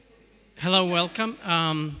Hello, welcome.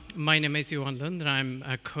 My name is Johan Lund, and I'm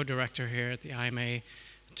a co-director here at the IMA,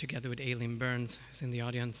 together with Aileen Burns, who's in the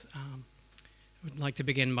audience. I would like to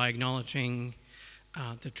begin by acknowledging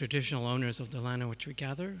the traditional owners of the land on which we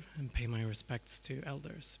gather and pay my respects to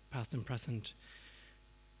elders, past and present.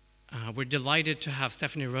 We're delighted to have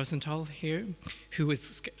Stephanie Rosenthal here, who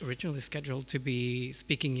was originally scheduled to be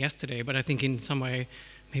speaking yesterday, but I think in some way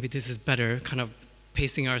maybe this is better, kind of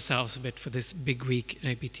pacing ourselves a bit for this big week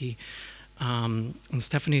in APT. And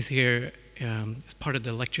Stephanie's here as part of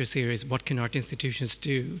the lecture series, What Can Art Institutions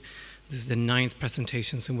Do? This is the 9th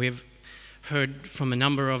presentation, and we've heard from a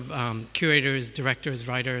number of curators, directors,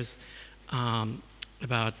 writers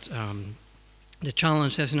about the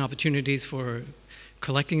challenges and opportunities for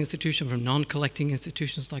collecting institutions, from non-collecting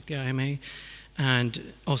institutions like the IMA,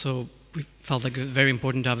 and also we felt like it was very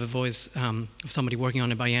important to have a voice of somebody working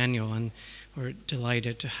on a biennial, and we're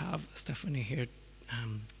delighted to have Stephanie here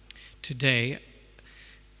today.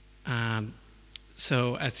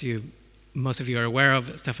 So as most of you are aware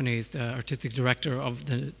of, Stephanie is the artistic director of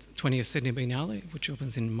the 20th Sydney Biennale, which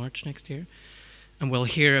opens in March next year. And we'll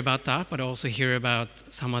hear about that, but also hear about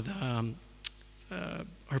some of the,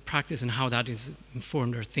 her practice and how that is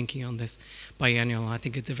informed her thinking on this biennial. I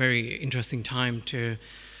think it's a very interesting time to,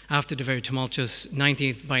 after the very tumultuous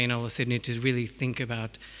 19th Biennale of Sydney, to really think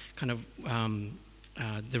about kind of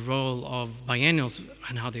the role of biennials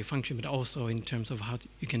and how they function, but also in terms of how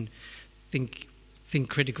you can think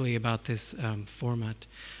critically about this format.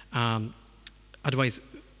 Otherwise,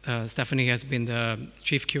 Stephanie has been the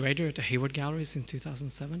chief curator at the Hayward Gallery since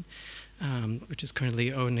 2007, which is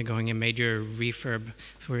currently undergoing a major refurb.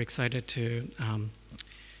 So we're excited to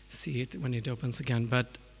see it when it opens again.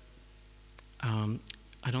 But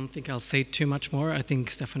I don't think I'll say too much more. I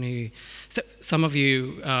think Stephanie, some of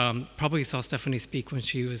you probably saw Stephanie speak when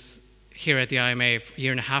she was here at the IMA a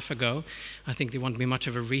year and a half ago. I think there won't be much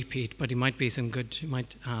of a repeat, but it might be some good, you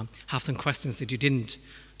might have some questions that you didn't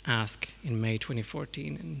ask in May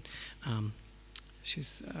 2014, and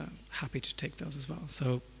she's happy to take those as well.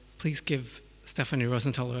 So please give Stephanie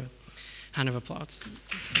Rosenthal a hand of applause.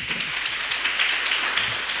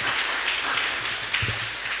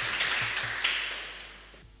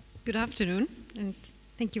 Good afternoon, and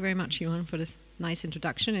thank you very much, Johan, for this nice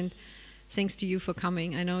introduction, and thanks to you for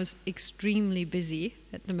coming. I know it's extremely busy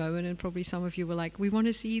at the moment, and probably some of you were like, we want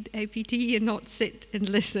to see APT and not sit and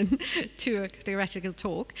listen to a theoretical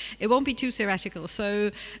talk. It won't be too theoretical,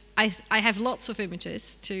 so I have lots of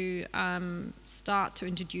images to start to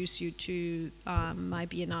introduce you to my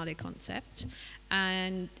Biennale concept.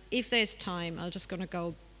 And if there's time, I'm just going to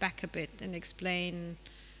go back a bit and explain,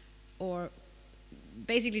 or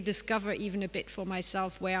basically discover even a bit for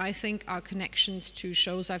myself where I think are connections to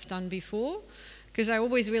shows I've done before, because I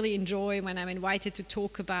always really enjoy when I'm invited to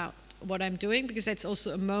talk about what I'm doing, because that's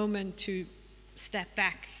also a moment to step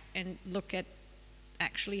back and look at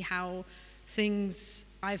actually how things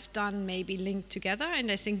I've done maybe linked together. And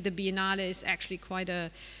I think the Biennale is actually quite a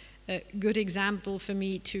good example for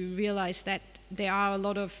me to realize that there are a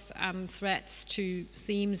lot of threads to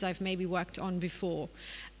themes I've maybe worked on before.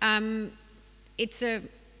 It's a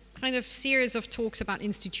kind of series of talks about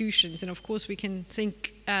institutions, and of course we can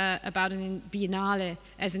think about a Biennale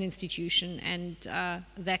as an institution, and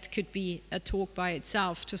that could be a talk by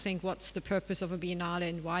itself, to think what's the purpose of a Biennale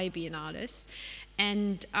and why Biennales.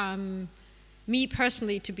 And me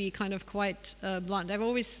personally, to be kind of quite blunt, I've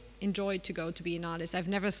always enjoyed to go to Biennales. I've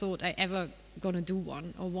never thought I ever gonna do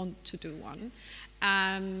one or want to do one.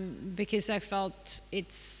 Because I felt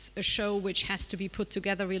it's a show which has to be put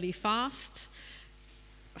together really fast.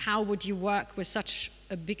 How would you work with such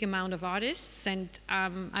a big amount of artists? And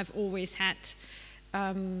I've always had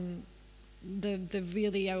the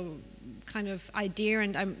really kind of idea,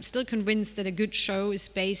 and I'm still convinced that a good show is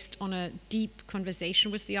based on a deep conversation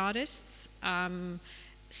with the artists.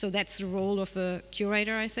 So that's the role of a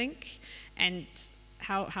curator, I think. And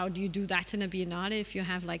how do you do that in a Biennale if you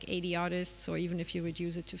have like 80 artists, or even if you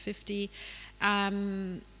reduce it to 50?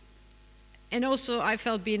 And also I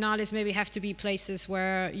felt Biennales maybe have to be places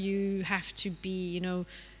where you have to be,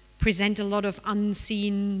 present a lot of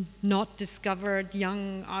unseen, not discovered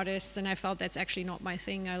young artists, and I felt that's actually not my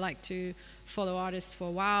thing. I like to follow artists for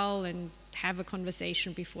a while and have a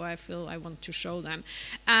conversation before I feel I want to show them.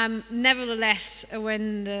 Nevertheless,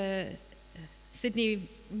 when the Sydney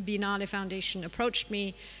Biennale Foundation approached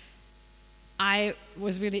me, I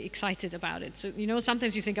was really excited about it. So,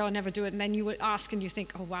 sometimes you think, oh, I'll never do it. And then you would ask and you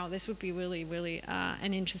think, oh, wow, this would be really, really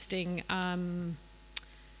an interesting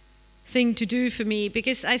thing to do for me.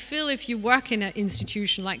 Because I feel if you work in an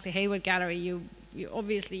institution like the Hayward Gallery, you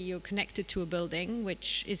obviously you're connected to a building,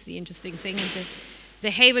 which is the interesting thing. And the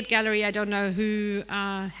Hayward Gallery, I don't know who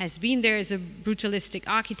has been there, is a brutalistic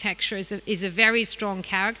architecture, is a very strong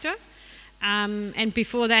character. And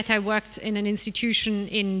before that, I worked in an institution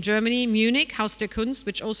in Germany, Munich, Haus der Kunst,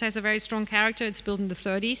 which also has a very strong character. It's built in the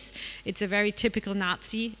 30s. It's a very typical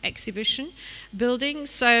Nazi exhibition building.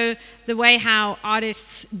 So the way how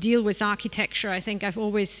artists deal with architecture, I think I've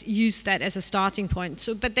always used that as a starting point.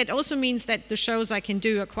 So, but that also means that the shows I can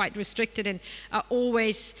do are quite restricted and are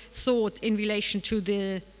always thought in relation to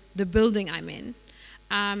the building I'm in.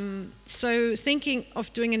 So thinking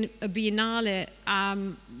of doing a Biennale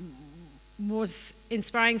was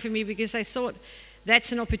inspiring for me because I thought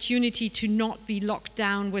that's an opportunity to not be locked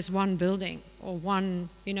down with one building or one,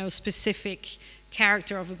 specific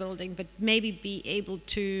character of a building, but maybe be able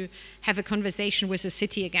to have a conversation with a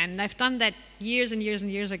city again. And I've done that years and years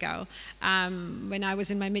and years ago. When I was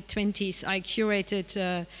in my mid-20s, I curated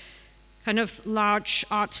a kind of large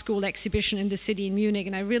art school exhibition in the city in Munich,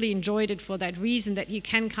 and I really enjoyed it for that reason, that you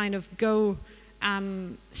can kind of go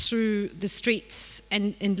through the streets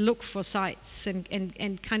and look for sites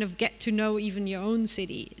and kind of get to know even your own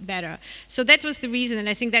city better. So that was the reason, and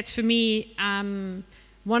I think that's for me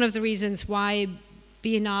one of the reasons why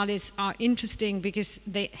biennales are interesting, because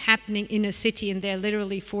they're happening in a city and they're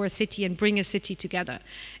literally for a city and bring a city together.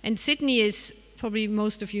 And Sydney is, probably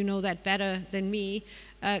most of you know that better than me,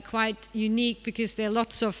 quite unique because there are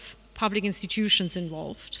lots of public institutions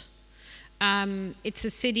involved. It's a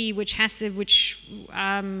city which has,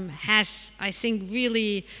 I think,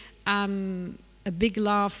 really a big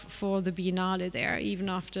love for the Biennale there. Even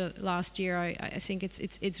after last year, I think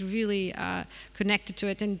it's really connected to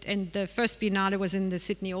it. And the first Biennale was in the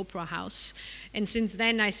Sydney Opera House. And since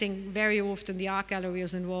then, I think very often the Art Gallery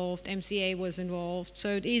was involved, MCA was involved.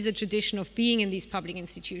 So it is a tradition of being in these public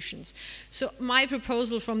institutions. So my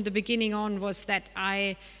proposal from the beginning on was that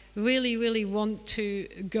I really, really want to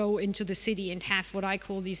go into the city and have what I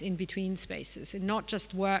call these in-between spaces and not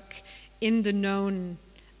just work in the known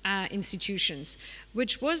institutions,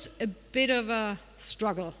 which was a bit of a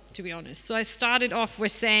struggle, to be honest. So I started off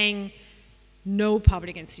with saying no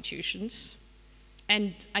public institutions,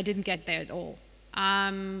 and I didn't get there at all.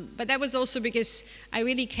 But that was also because I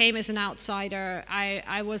really came as an outsider.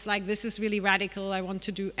 I was like, this is really radical. I want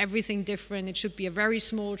to do everything different. It should be a very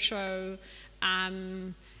small show.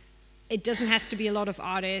 It doesn't have to be a lot of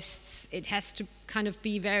artists. It has to kind of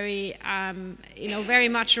be very, very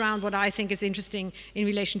much around what I think is interesting in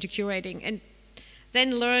relation to curating. And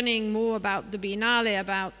then learning more about the Biennale,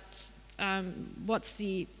 about what's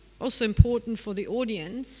also important for the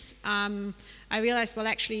audience, I realized, well,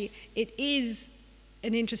 actually, it is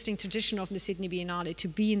an interesting tradition of the Sydney Biennale to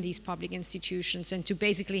be in these public institutions and to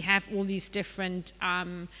basically have all these different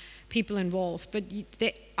people involved. But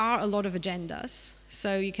there are a lot of agendas.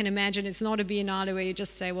 So you can imagine it's not a Biennale where you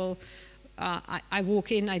just say, well, I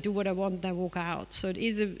walk in, I do what I want, and I walk out. So it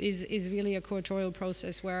is really a curatorial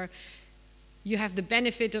process where you have the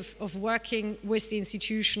benefit of working with the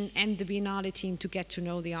institution and the Biennale team to get to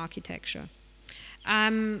know the architecture.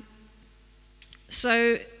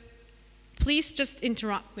 So please just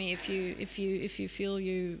interrupt me if you feel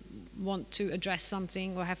you want to address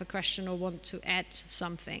something or have a question or want to add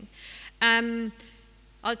something.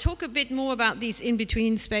 I'll talk a bit more about these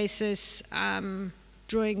in-between spaces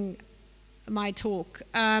during my talk.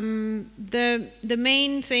 The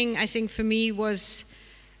main thing, I think, for me was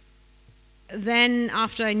then,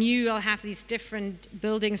 after I knew I'll have these different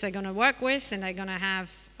buildings I'm going to work with, and I'm going to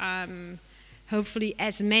have hopefully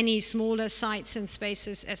as many smaller sites and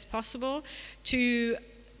spaces as possible, to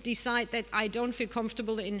decide that I don't feel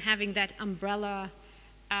comfortable in having that umbrella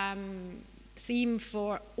theme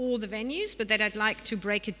for all the venues, but that I'd like to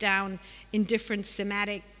break it down in different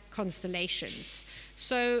thematic constellations.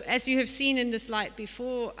 So as you have seen in the slide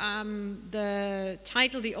before, the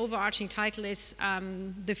title, the overarching title is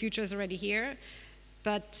The Future is Already Here,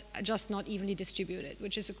 but just not evenly distributed,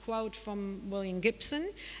 which is a quote from William Gibson.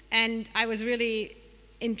 And I was really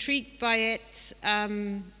intrigued by it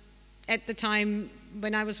at the time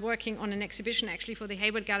when I was working on an exhibition actually for the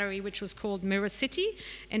Hayward Gallery, which was called Mirror City,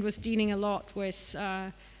 and was dealing a lot with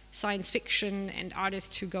science fiction and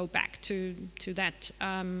artists who go back to that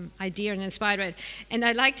idea and inspired by it. And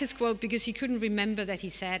I liked his quote because he couldn't remember that he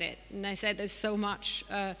said it. And I said there's so much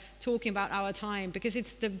talking about our time, because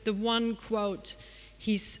it's the one quote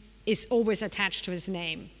is always attached to his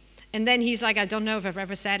name. And then he's like, I don't know if I've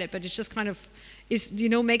ever said it, but it's just kind of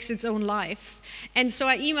makes its own life. And so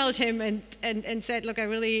I emailed him and said, look, I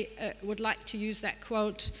really would like to use that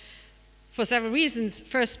quote for several reasons.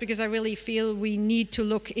 First, because I really feel we need to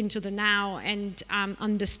look into the now and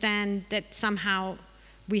understand that somehow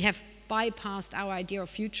we have bypassed our idea of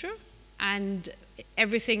future, and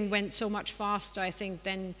everything went so much faster, I think,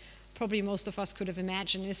 than probably most of us could have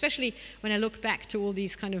imagined. And especially when I look back to all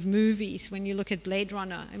these kind of movies, when you look at Blade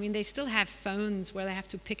Runner, I mean, they still have phones where they have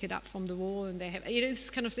to pick it up from the wall, and they have, it's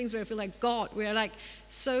kind of things where I feel like, God, we're like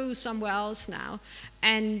so somewhere else now.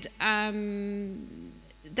 And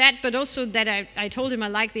that, but also that I told him I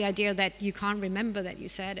like the idea that you can't remember that you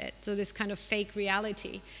said it. So this kind of fake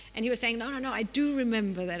reality. And he was saying, no, I do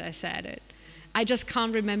remember that I said it. I just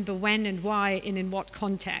can't remember when and why and in what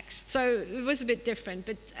context. So it was a bit different.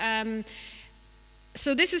 But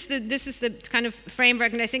so this is the kind of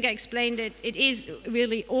framework, and I think I explained it. It is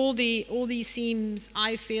really all these themes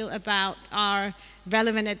I feel about are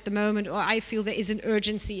relevant at the moment, or I feel there is an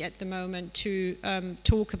urgency at the moment to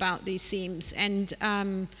talk about these themes, and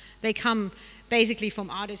they come basically from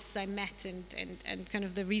artists I met and kind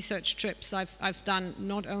of the research trips I've done,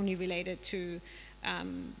 not only related to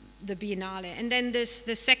the Biennale. And then the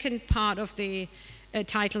second part of the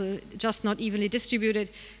title, Just Not Evenly Distributed,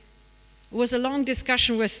 was a long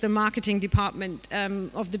discussion with the marketing department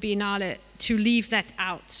of the Biennale to leave that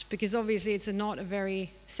out, because obviously it's not a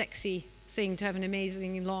very sexy thing to have an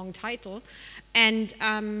amazing long title. And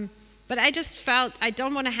but I just felt I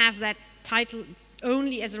don't want to have that title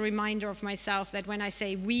only as a reminder of myself, that when I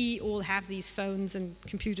say we all have these phones and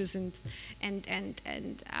computers and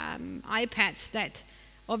iPads, that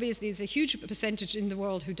obviously it's a huge percentage in the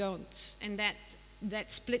world who don't, and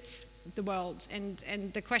that splits the world,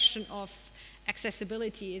 and the question of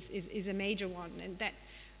accessibility is a major one, and that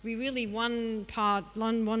we really one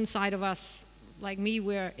side of us, like me,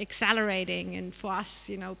 we're accelerating, and for us,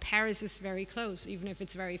 Paris is very close, even if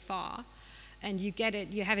it's very far, and you get it,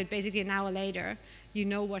 you have it basically an hour later, you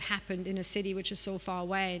know what happened in a city which is so far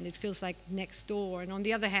away, and it feels like next door. And on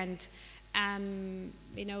the other hand,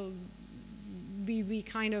 we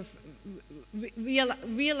kind of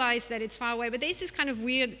realize that it's far away, but there's this kind of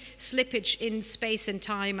weird slippage in space and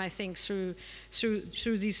time, I think, through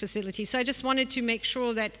these facilities. So I just wanted to make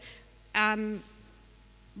sure that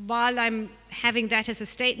while I'm having that as a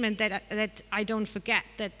statement, that I don't forget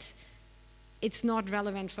that it's not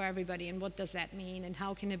relevant for everybody, and what does that mean, and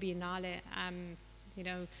how can a Biennale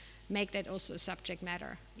make that also a subject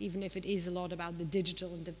matter, even if it is a lot about the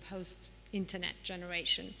digital and the post-internet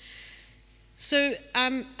generation. So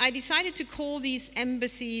I decided to call these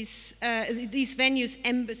embassies, these venues,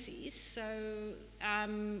 embassies. So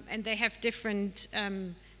and they have different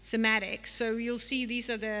thematics. So you'll see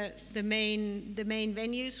these are the main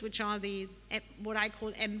venues, which are what I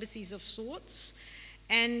call embassies of sorts.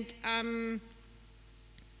 And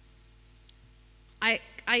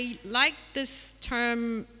I like this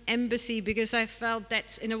term embassy because I felt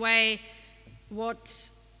that's in a way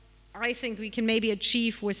what I think we can maybe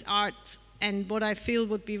achieve with art, and what I feel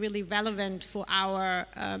would be really relevant for our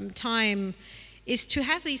time is to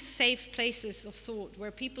have these safe places of thought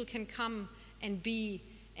where people can come and be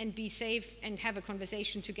safe and have a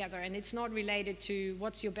conversation together. And it's not related to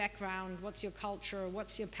what's your background, what's your culture,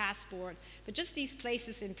 what's your passport, but just these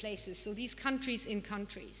places in places, so these countries in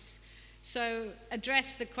countries. So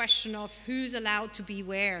address the question of who's allowed to be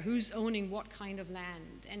where, who's owning what kind of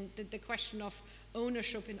land, and the question of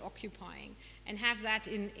ownership in occupying, and have that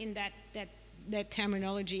in that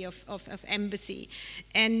terminology of embassy.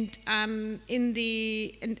 And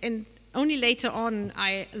only later on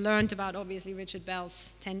I learned about, obviously, Richard Bell's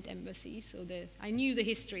tent embassy. So I knew the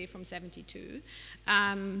history from '72,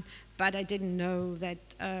 but I didn't know that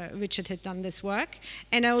Richard had done this work.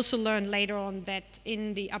 And I also learned later on that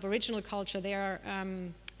in the Aboriginal culture there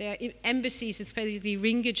are embassies, it's basically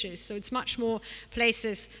ringages. So it's much more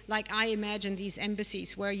places like I imagine these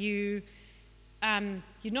embassies where you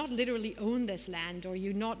not literally own this land, or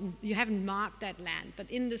you haven't marked that land, but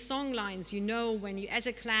in the song lines, when you as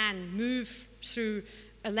a clan move through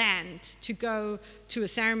a land to go to a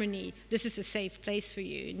ceremony, this is a safe place for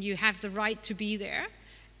you, and you have the right to be there,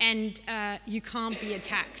 and you can't be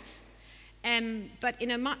attacked. But in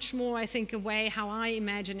a much more, I think, a way how I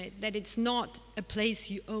imagine it, that it's not a place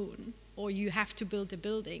you own or you have to build a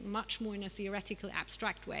building, much more in a theoretical,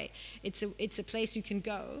 abstract way. It's a place you can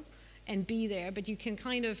go and be there, but you can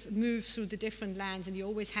kind of move through the different lands, and you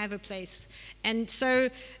always have a place. And so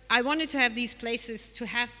I wanted to have these places to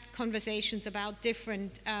have conversations about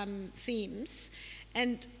different themes.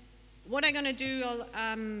 And what I'm going to do,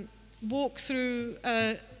 I'll walk through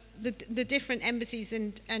the different embassies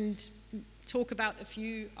and talk about a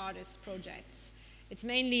few artist projects. It's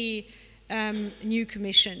mainly new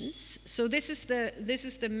commissions. So this is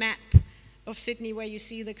the map Sydney, where you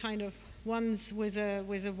see the kind of ones with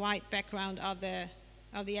a white background are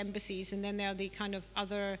the embassies, and then there are the kind of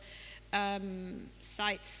other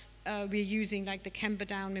sites we're using, like the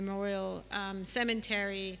Camperdown Memorial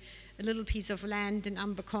Cemetery, a little piece of land in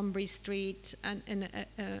Abercrombie Street, and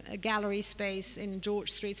a gallery space in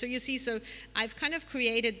George Street. So you see, so I've kind of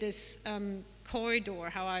created this corridor,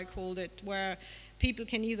 how I called it, where people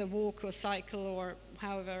can either walk or cycle or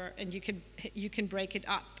however, and you can break it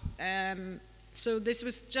up. So this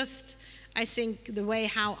was just, I think, the way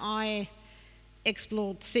how I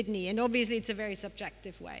explored Sydney, and obviously it's a very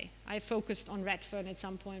subjective way. I focused on Redfern at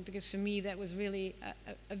some point because for me that was really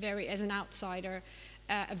a very, as an outsider,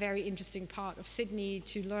 a very interesting part of Sydney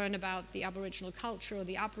to learn about the Aboriginal culture,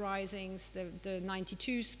 the uprisings, the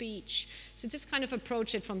 92 speech. So just kind of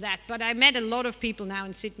approach it from that. But I met a lot of people now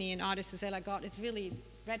in Sydney and artists who say, like, God, it's really,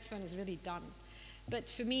 Redfern is really done. But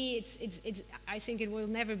for me, I think it will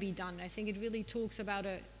never be done. I think it really talks about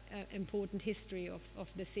an important history of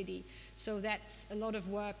the city. So that's a lot of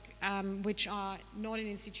work which are not in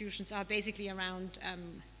institutions, are basically around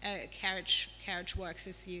carriage works,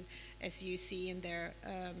 as you see, and there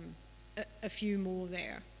are a few more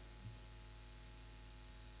there.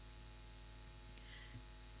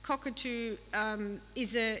 Cockatoo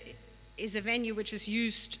is a venue which is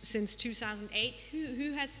used since 2008.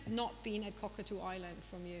 Who has not been at Cockatoo Island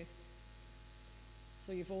from you?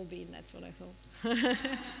 So you've all been, that's what I thought.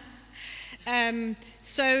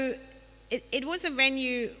 So it was a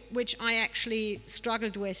venue which I actually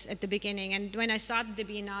struggled with at the beginning. And when I started the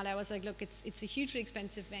Biennale, I was like, look, it's a hugely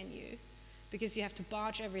expensive venue because you have to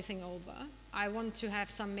barge everything over. I want to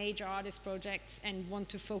have some major artist projects and want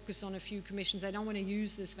to focus on a few commissions. I don't want to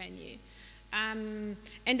use this venue. And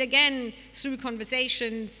again, through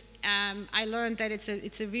conversations, I learned that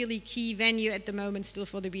it's a really key venue at the moment still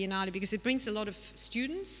for the Biennale because it brings a lot of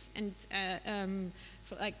students and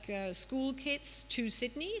school kids to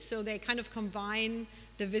Sydney, so they kind of combine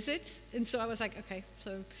the visit. And so I was like, okay,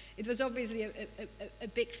 so it was obviously a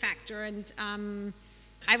big factor, and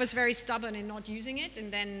I was very stubborn in not using it,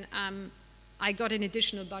 and then I got an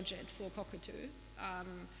additional budget for Cockatoo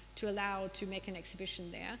to allow to make an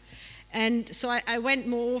exhibition there. And so I went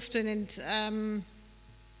more often, and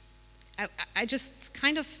I just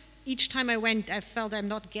kind of, each time I went, I felt I'm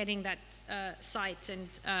not getting that site, and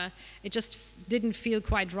it just didn't feel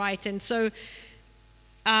quite right. And so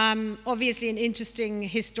obviously an interesting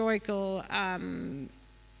historical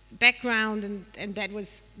background, and that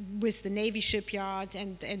was with the Navy shipyard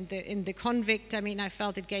and the convict. I mean, I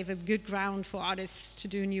felt it gave a good ground for artists to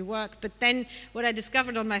do new work. But then what I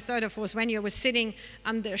discovered on my third or fourth venue, I was sitting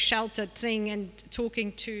under a sheltered thing and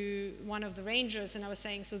talking to one of the rangers, and I was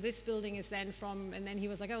saying, so this building is then from, and then he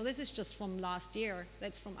was like, oh, this is just from last year.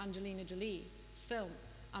 That's from Angelina Jolie film,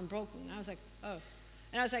 Unbroken. And I was like, oh.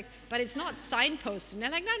 And I was like, but it's not signposted. And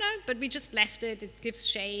they're like, no, but we just left it. It gives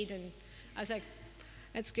shade. And I was like,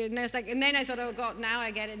 that's good. And I was like, and then I thought, oh God, now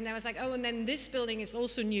I get it. And I was like, oh, and then this building is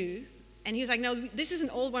also new. And he was like, no, this is an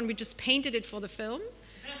old one. We just painted it for the film.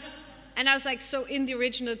 And I was like, so in the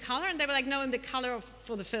original color? And they were like, no, in the color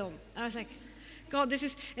for the film. And I was like, God, this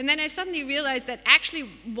is. And then I suddenly realized that actually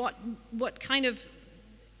what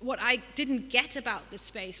I didn't get about the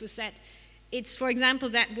space was that it's, for example,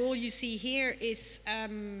 that wall you see here is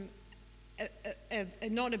not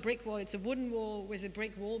a brick wall. It's a wooden wall with a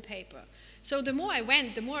brick wallpaper. So the more I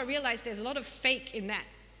went, the more I realized there's a lot of fake in that,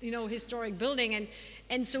 historic building.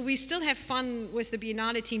 And so we still have fun with the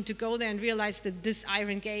Biennale team to go there and realize that this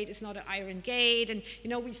iron gate is not an iron gate. And,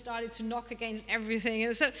 we started to knock against everything.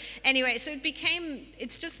 And so anyway, so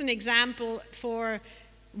it's just an example for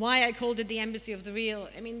why I called it the Embassy of the Real.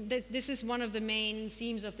 I mean, this is one of the main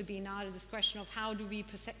themes of the Biennale, this question of how do we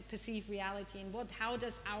perceive reality, and how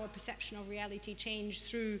does our perception of reality change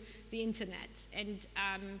through the internet. And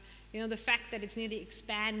the fact that it's nearly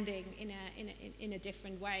expanding in a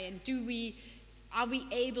different way. And are we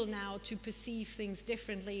able now to perceive things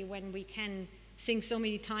differently when we can think so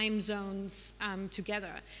many time zones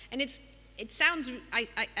together? And it sounds,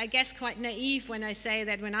 I guess, quite naive when I say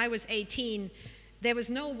that when I was 18, there was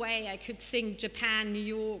no way I could think Japan, New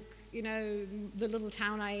York, the little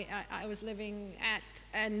town I was living at,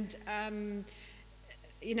 and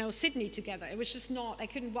Sydney together. It was just not, I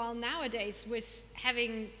couldn't. While nowadays, with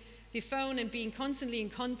having the phone and being constantly in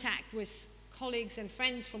contact with colleagues and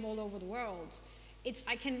friends from all over the world,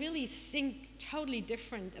 I can really think totally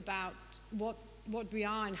different about what we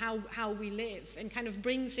are and how we live, and kind of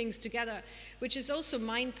bring things together, which is also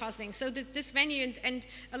mind-puzzling. So this venue, and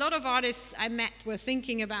a lot of artists I met were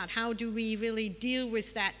thinking about how do we really deal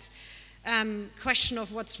with that question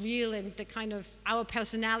of what's real and the kind of our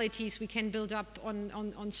personalities we can build up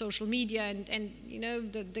on social media and you know,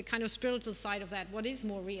 the kind of spiritual side of that. What is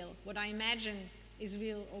more real? What I imagine is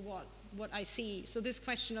real, or what I see? So this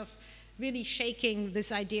question of really shaking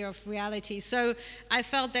this idea of reality. So I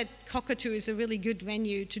felt that Cockatoo is a really good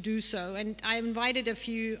venue to do so, and I invited a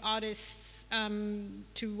few artists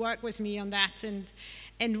to work with me on that,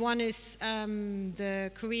 and one is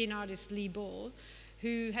the Korean artist Lee Bol,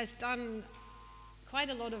 who has done quite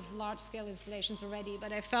a lot of large-scale installations already,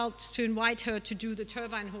 but I felt to invite her to do the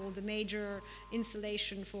Turbine Hall, the major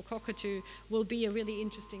installation for Cockatoo, will be a really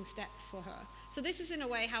interesting step for her. So this is in a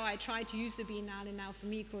way how I try to use the Biennale now for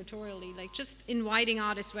me curatorially, like just inviting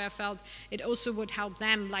artists where I felt it also would help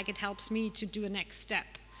them, like it helps me to do a next step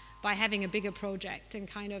by having a bigger project and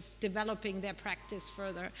kind of developing their practice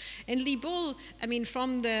further. And Lee Bol, I mean,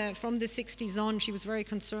 from the 60s on, she was very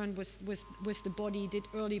concerned with the body, did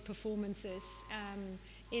early performances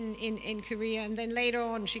in Korea, and then later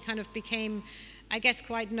on she kind of became, I guess,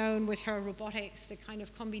 quite known with her robotics, the kind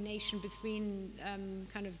of combination between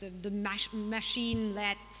kind of the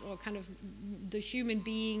machine-led or kind of the human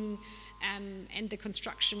being and the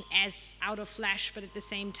construction as out of flesh, but at the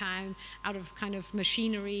same time out of kind of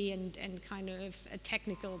machinery and kind of a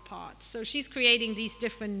technical part. So she's creating these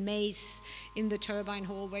different mazes in the Turbine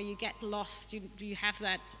Hall where you get lost, you have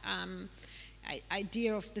that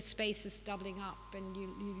idea of the spaces doubling up and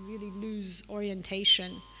you really lose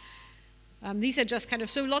orientation. These are just kind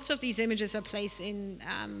of, so lots of these images are placed in,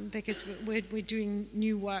 because we're doing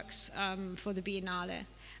new works for the Biennale.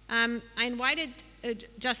 I invited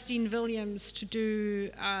Justine Williams to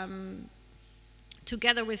do,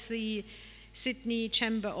 together with the Sydney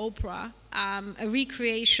Chamber Opera, a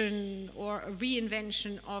recreation or a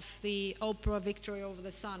reinvention of the opera Victory Over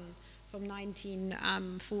the Sun from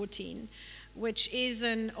 1914, which is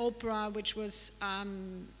an opera which was,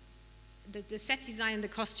 the set design and the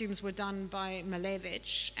costumes were done by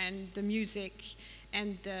Malevich, and the music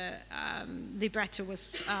and the libretto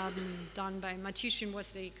was done by Matushin, was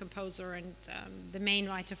the composer, and the main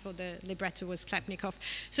writer for the libretto was Klepnikov.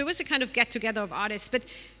 So it was a kind of get-together of artists, but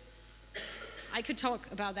I could talk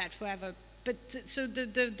about that forever. But so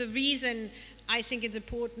the reason I think it's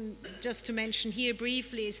important just to mention here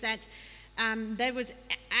briefly is that there was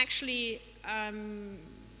actually,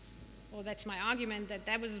 well, that's my argument,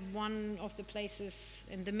 that was one of the places,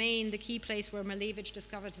 and the key place where Malevich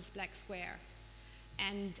discovered his black square.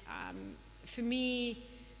 And for me,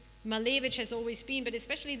 Malevich has always been, but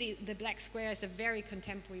especially the black square is a very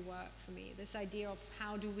contemporary work for me. This idea of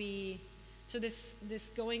how do we, so this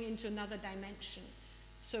going into another dimension.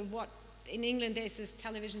 So what, in England there's this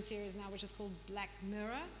television series now which is called Black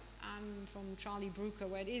Mirror, from Charlie Brooker,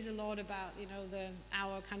 where it is a lot about, you know,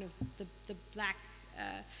 our kind of the black,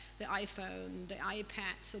 the iPhone, the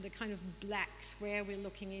iPad, so the kind of black square we're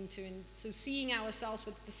looking into, and so seeing ourselves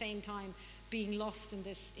but at the same time being lost in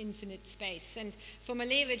this infinite space. And for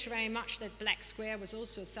Malevich, very much that black square was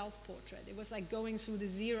also a self-portrait. It was like going through the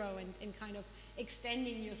zero and kind of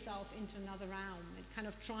extending yourself into another realm and kind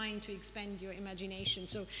of trying to expand your imagination.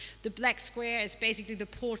 So the black square is basically the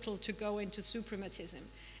portal to go into suprematism.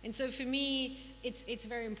 And so for me, it's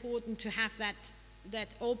very important to have that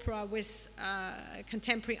opera with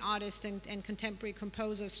contemporary artists and contemporary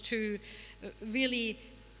composers to really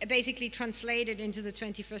basically translate it into the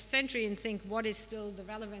 21st century and think what is still the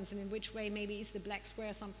relevance, and in which way maybe is the black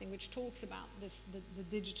square something which talks about this, the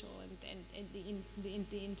digital and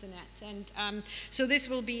the internet. And so this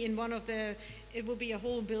will be in one of the, it will be a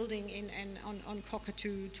whole building on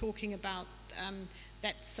Cockatoo talking about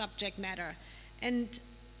that subject matter. And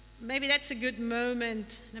maybe that's a good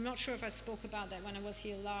moment, and I'm not sure if I spoke about that when I was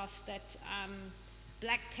here last, that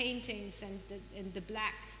black paintings and the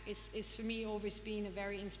black is for me always been a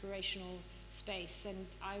very inspirational space. And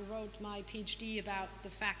I wrote my PhD about the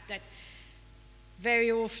fact that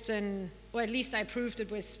very often, or at least I proved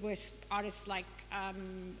it with artists like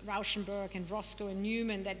Rauschenberg and Roscoe and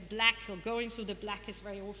Newman, that black, or going through the black, is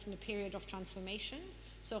very often a period of transformation.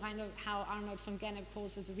 So kind of how Arnold von Gennep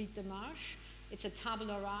calls it the Rite de Marche. It's a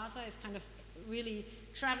tabula rasa. It's kind of really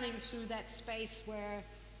traveling through that space where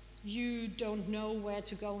you don't know where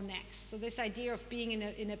to go next. So this idea of being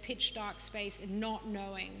in a pitch dark space and not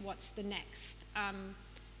knowing what's the next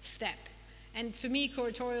step. And for me,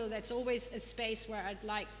 curatorial, that's always a space where I'd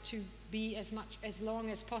like to be as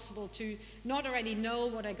long as possible, to not already know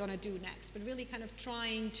what I'm going to do next, but really kind of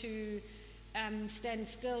trying to stand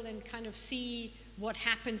still and kind of see what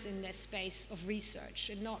happens in this space of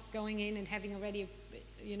research, and not going in and having already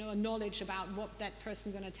a knowledge about what that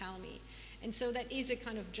person's going to tell me. And so that is a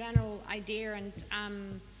kind of general idea, and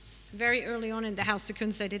very early on in the Haus der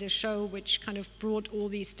Kunst, I did a show which kind of brought all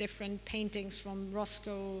these different paintings from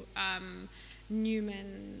Roscoe,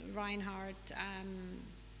 Newman, Reinhardt,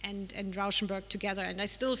 and Rauschenberg together. And I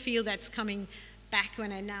still feel that's coming back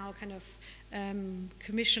when I now kind of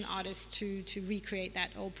commission artists to recreate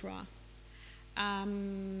that opera.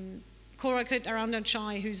 Korakut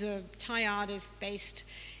Arandanchai, who's a Thai artist based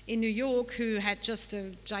in New York, who had just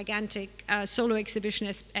a gigantic solo exhibition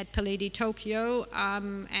at Palladi Tokyo,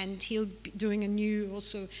 and he'll be doing a new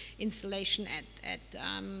also installation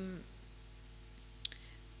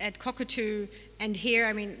at Cockatoo. And here,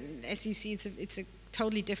 I mean, as you see, it's a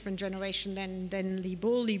totally different generation than Li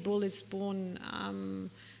Bull. Li Bull is born,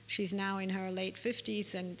 she's now in her late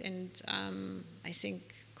 50s, and I think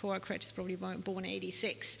Cora Kret is probably born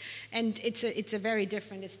 86, and it's a very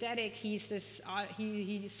different aesthetic. He's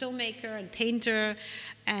he's filmmaker and painter,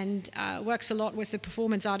 and works a lot with the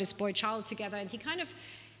performance artist Boy Child together, and he kind of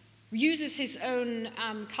uses his own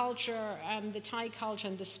culture, the Thai culture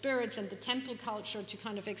and the spirits and the temple culture to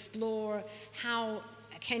kind of explore how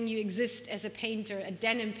can you exist as a painter, a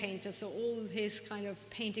denim painter. So all his kind of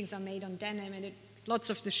paintings are made on denim, and lots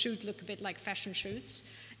of the shoots look a bit like fashion shoots.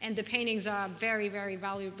 And the paintings are very, very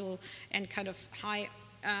valuable and kind of high.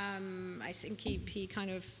 I think he kind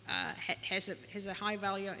of has a high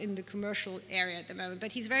value in the commercial area at the moment.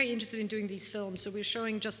 But he's very interested in doing these films. So we're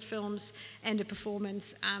showing just films and a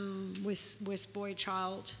performance with Boy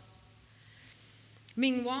Child.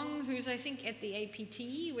 Ming Wong, who's I think at the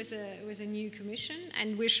APT, was a new commission,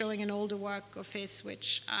 and we're showing an older work of his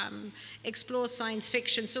which explores science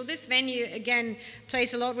fiction. So this venue again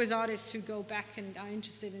plays a lot with artists who go back and are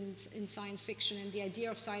interested in science fiction and the idea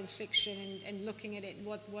of science fiction and looking at it,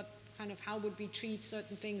 what kind of how would we treat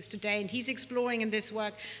certain things today. And he's exploring in this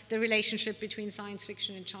work the relationship between science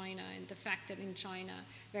fiction and China, and the fact that in China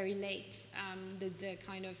very late the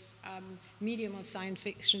kind of medium of science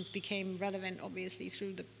fiction became relevant, obviously,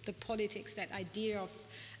 through the politics. That idea of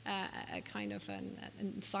a kind of a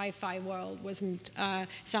sci-fi world wasn't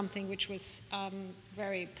something which was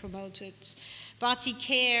very promoted. Bharti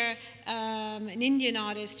Kher, an Indian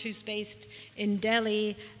artist who's based in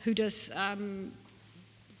Delhi, who does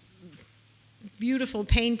beautiful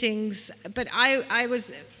paintings, but I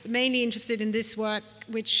was mainly interested in this work,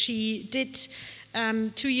 which she did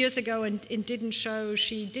 2 years ago and didn't show.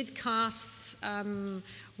 She did casts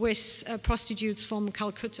with prostitutes from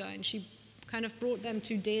Calcutta, and she kind of brought them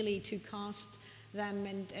to Delhi to cast them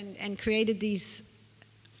and created these,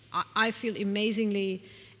 I feel, amazingly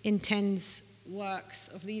intense works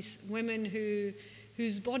of these women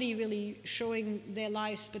whose body really showing their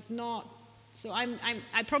lives, but not. So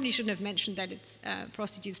I probably shouldn't have mentioned that it's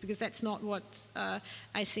prostitutes, because that's not what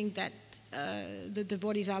I think that the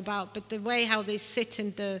bodies are about. But the way how they sit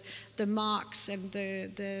and the marks and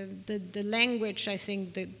the language, I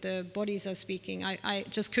think the bodies are speaking. I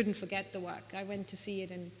just couldn't forget the work. I went to see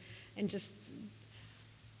it and just,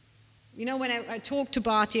 you know, when I talked to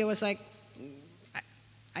Bharti, I was like,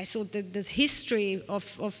 I thought that the history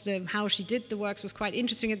of how she did the works was quite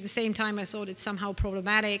interesting. At the same time, I thought it's somehow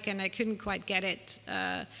problematic, and I couldn't quite get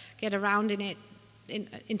around in it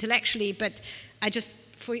intellectually. But I just,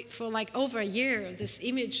 for like over a year, this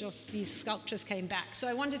image of these sculptures came back. So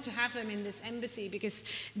I wanted to have them in this embassy, because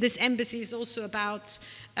this embassy is also about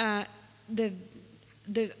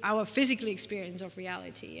our physical experience of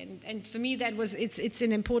reality, and for me that was it's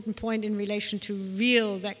an important point in relation to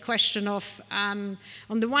real, that question of on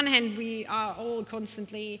the one hand we are all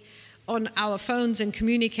constantly on our phones and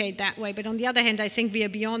communicate that way, but on the other hand I think we are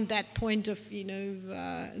beyond that point of, you know,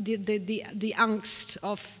 the angst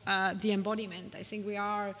of the embodiment. I think we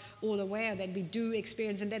are all aware that we do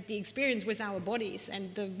experience, and that the experience with our bodies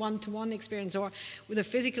and the one-to-one experience or with the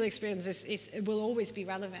physical experience will always be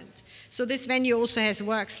relevant. So this venue also has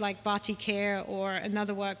works like Bharti Kher, or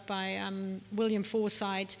another work by William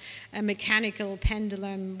Forsythe, a mechanical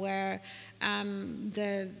pendulum, where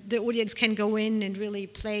the audience can go in and really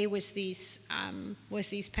play with these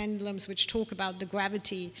pendulums, which talk about the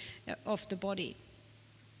gravity of the body.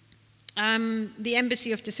 The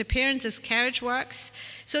Embassy of Disappearances, Carriage Works.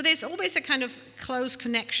 So there's always a kind of close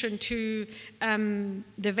connection to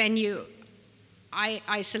the venue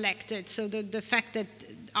I selected. So the fact that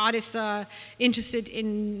artists are interested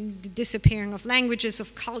in the disappearing of languages,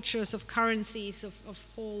 of cultures, of currencies, of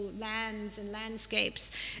whole lands and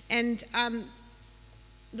landscapes. And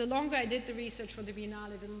the longer I did the research for the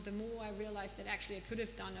Biennale, the more I realized that actually I could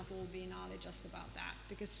have done a whole Biennale just about that,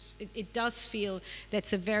 because it does feel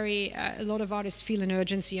that's a lot of artists feel an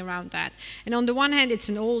urgency around that. And on the one hand, it's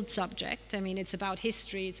an old subject. I mean, it's about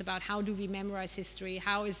history. It's about how do we memorize history?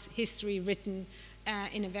 How is history written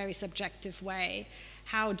in a very subjective way.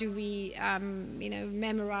 How do we,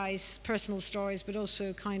 memorize personal stories, but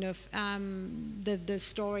also kind of the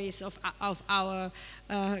stories of our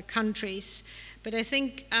countries? But I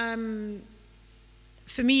think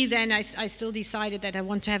for me, then I still decided that I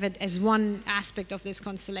want to have it as one aspect of this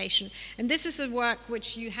constellation. And this is a work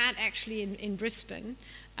which you had actually in Brisbane,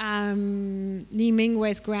 Ni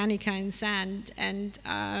Mingwei's Guernica in Sand, and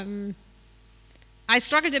I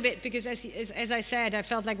struggled a bit because, as I said, I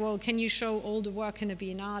felt like, well, can you show all the work in a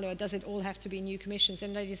biennale, or does it all have to be new commissions?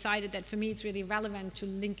 And I decided that for me it's really relevant to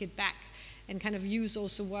link it back and kind of use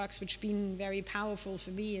also works which have been very powerful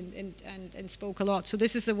for me and spoke a lot. So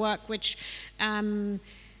this is a work which,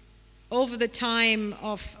 over the time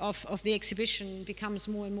of the exhibition, becomes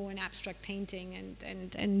more and more an abstract painting,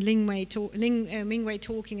 and Mingwei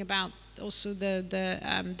talking about also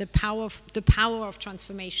the power of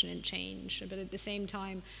transformation and change, but at the same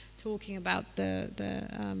time talking about the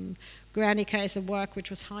Guernica as a work which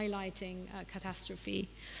was highlighting catastrophe.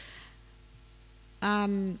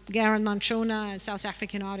 Garen Manchona, a South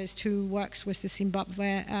African artist who works with the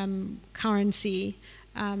Zimbabwe currency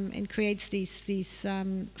and creates these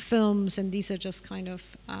films, and these are just kind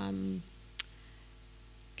of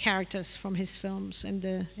characters from his films in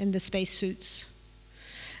the spacesuits.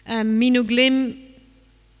 Minu Glim,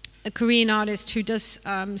 a Korean artist who does,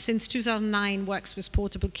 since 2009, works with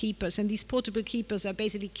portable keepers. And these portable keepers are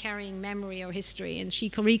basically carrying memory or history. And she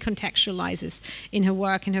recontextualizes in her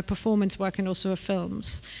work, in her performance work, and also her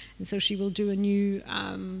films. And so she will do a new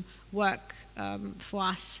work for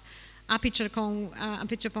us. Apichatpong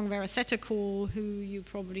Verasetakul, who you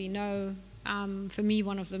probably know, for me,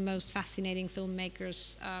 one of the most fascinating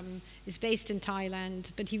filmmakers, is based in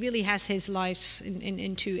Thailand, but he really has his life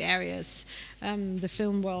in two areas, the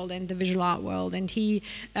film world and the visual art world. And he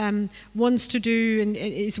wants to do, and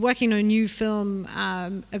is working on a new film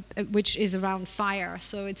which is around fire.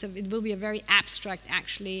 So it will be a very abstract,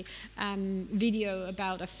 actually, video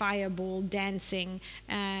about a fireball dancing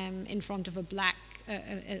in front of a black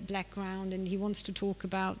ground, and he wants to talk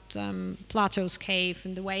about Plato's cave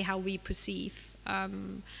and the way how we perceive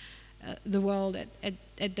the world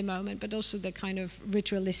at the moment, but also the kind of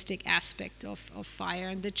ritualistic aspect of fire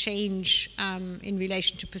and the change in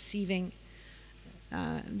relation to perceiving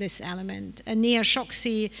this element. And Nia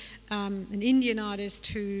Choksi, an Indian artist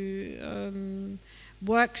who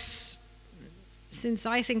works since,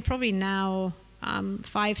 I think, probably now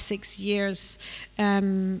 5-6 years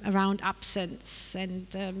around absence, and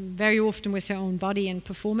very often with her own body and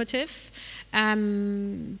performative,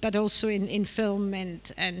 but also in film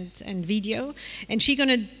and video. And she's going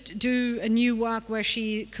to do a new work where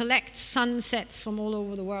she collects sunsets from all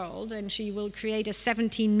over the world, and she will create a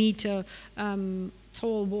 17-meter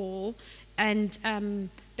tall wall and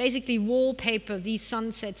basically wallpaper these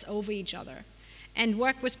sunsets over each other, and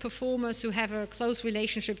work with performers who have a close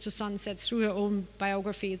relationship to sunsets through her own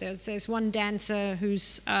biography. There's one dancer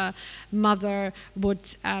whose mother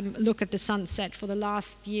would look at the sunset for the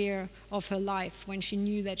last year of her life when she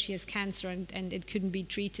knew that she has cancer and it couldn't be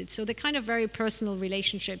treated. So they're kind of very personal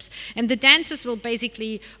relationships. And the dancers will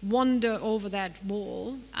basically wander over that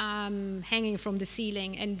wall, hanging from the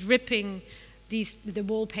ceiling and ripping the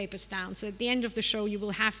wallpapers down. So at the end of the show, you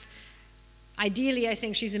will have, ideally, I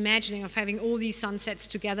think she's imagining of having all these sunsets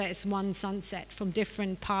together as one sunset from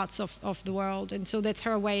different parts of the world. And so that's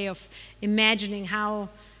her way of imagining how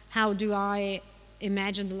do I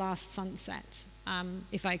imagine the last sunset,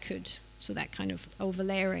 if I could. So that kind of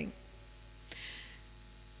overlaying.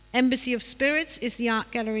 Embassy of Spirits is the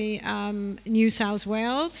art gallery New South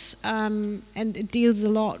Wales, and it deals a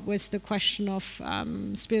lot with the question of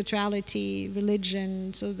spirituality,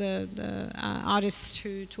 religion. So the artists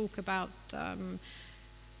who talk about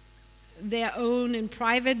their own and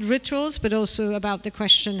private rituals, but also about the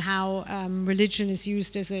question how religion is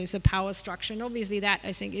used as a power structure. And obviously that,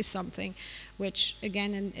 I think, is something which,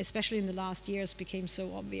 again, and especially in the last years, became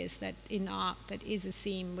so obvious that in art that is a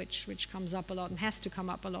theme which comes up a lot and has to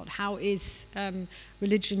come up a lot. How is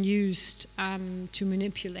religion used to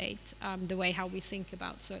manipulate the way how we think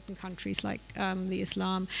about certain countries like the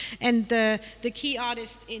Islam? And the key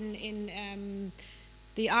artist in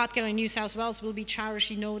the art gallery in New South Wales will be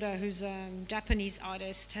Charushi Noda, who's a Japanese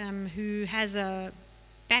artist who has a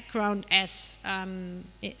background as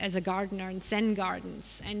a gardener in Zen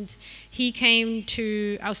gardens, and he came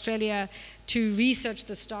to Australia to research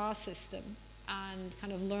the star system and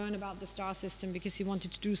kind of learn about the star system because he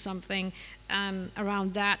wanted to do something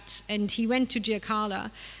around that. And he went to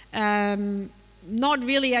Giancana not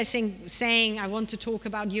really, I think, saying I want to talk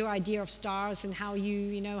about your idea of stars and how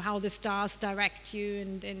how the stars direct you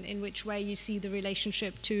and in which way you see the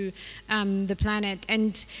relationship to the planet.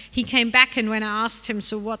 And he came back, and when I asked him,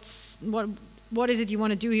 so what is it you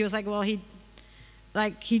want to do? He was like, well, he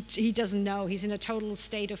doesn't know. He's in a total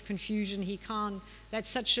state of confusion. He can't. That's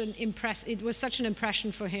such an It was such an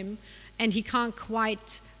impression for him, and he can't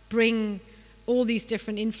quite bring all these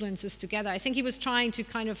different influences together. I think he was trying to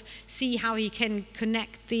kind of see how he can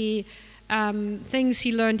connect the things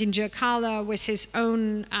he learned in Jirkala with his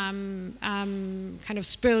own kind of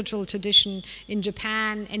spiritual tradition in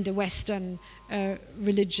Japan and the Western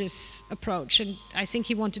religious approach. And I think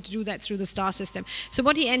he wanted to do that through the star system. So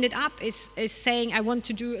what he ended up is saying, I want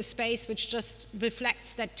to do a space which just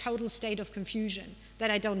reflects that total state of confusion,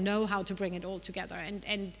 that I don't know how to bring it all together,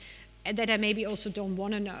 and that I maybe also don't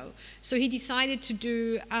want to know. So he decided to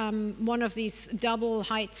do one of these double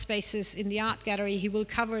height spaces in the art gallery. He will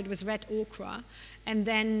cover it with red ochre and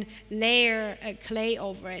then layer clay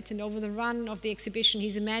over it. And over the run of the exhibition,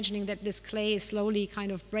 he's imagining that this clay is slowly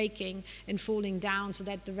kind of breaking and falling down so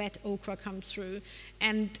that the red ochre comes through.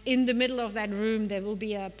 And in the middle of that room, there will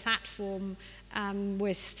be a platform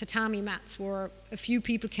with tatami mats where a few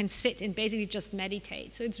people can sit and basically just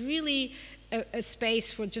meditate. So it's really a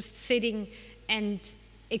space for just sitting and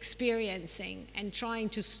experiencing and trying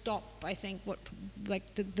to stop, I think,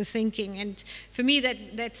 the thinking. And for me,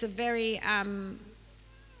 that's a very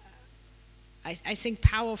I think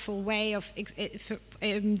powerful way of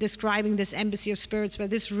describing this Embassy of Spirits, where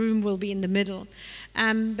this room will be in the middle.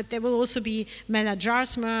 But there will also be Mela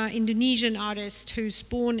Jarsma, Indonesian artist who's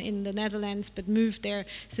born in the Netherlands but moved there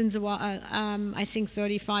since I think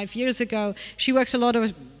 35 years ago. She works a lot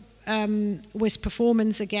with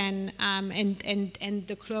performance again, and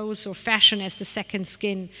the clothes or fashion as the second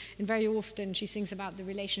skin. And very often she thinks about the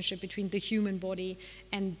relationship between the human body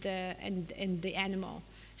and the animal.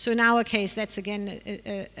 So in our case, that's again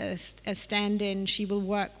a stand-in. She will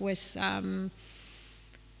work with the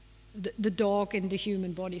dog and the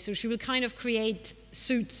human body. So she will kind of create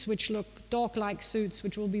suits which look dog-like suits,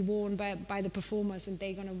 which will be worn by the performers, and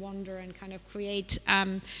they're going to wander and kind of create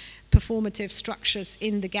performative structures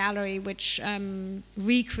in the gallery which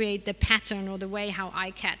recreate the pattern or the way how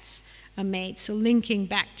iCats are made. So linking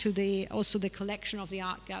back to also the collection of the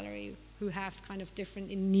art gallery, who have kind of different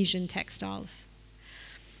Indonesian textiles.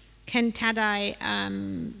 Ken Tadai,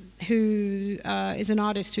 who is an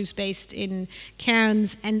artist who's based in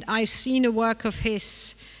Cairns, and I've seen a work of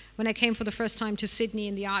his when I came for the first time to Sydney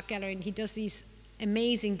in the art gallery, and he does these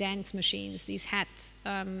amazing dance machines, these hat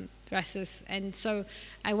dresses. And so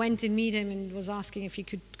I went and meet him and was asking if he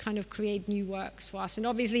could kind of create new works for us. And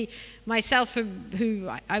obviously myself, who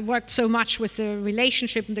I worked so much with the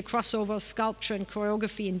relationship and the crossover of sculpture and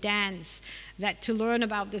choreography and dance, that to learn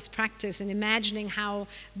about this practice and imagining how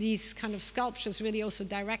these kind of sculptures really also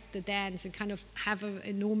direct the dance and kind of have an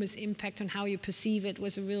enormous impact on how you perceive it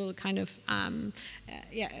was a real kind of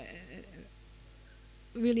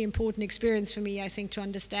really important experience for me, I think, to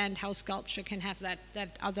understand how sculpture can have that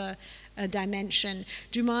other dimension.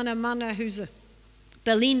 Jumana Manna, who's a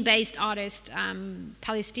Berlin-based artist,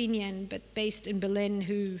 Palestinian, but based in Berlin,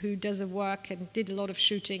 who does a work and did a lot of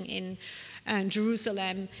shooting in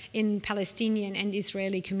Jerusalem, in Palestinian and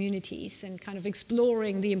Israeli communities, and kind of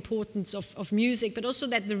exploring the importance of music, but also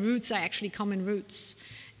that the roots are actually common roots,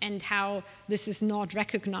 and how this is not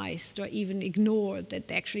recognized or even ignored,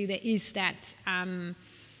 that actually there is that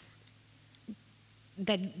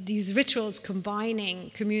these rituals combining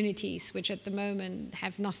communities which at the moment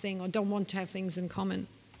have nothing or don't want to have things in common.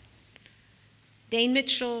 Dane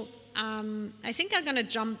Mitchell, I think I'm going to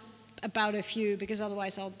jump about a few, because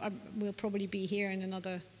otherwise we'll probably be here in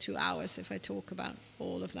another 2 hours if I talk about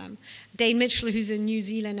all of them. Dane Mitchell, who's a New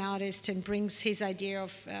Zealand artist and brings his idea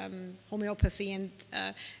of homeopathy, and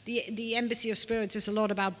the Embassy of Spirits is a lot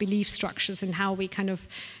about belief structures and how we kind of,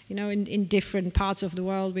 in different parts of the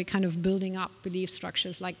world, we're kind of building up belief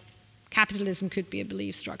structures, like capitalism could be a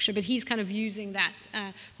belief structure, but he's kind of using that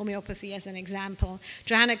homeopathy as an example.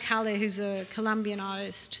 Johanna Kalle, who's a Colombian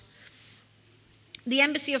artist. The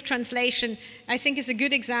Embassy of Translation, I think, is a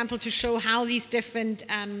good example to show how these different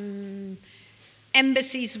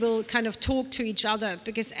embassies will kind of talk to each other,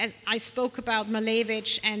 because as I spoke about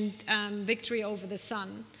Malevich and Victory Over the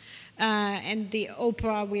Sun, and the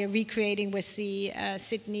opera we are recreating with the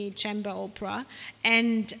Sydney Chamber Opera,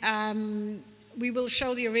 and we will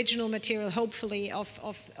show the original material, hopefully, of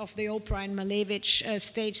the opera and Malevich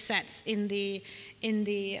stage sets in the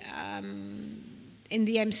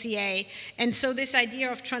MCA. And so this idea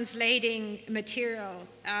of translating material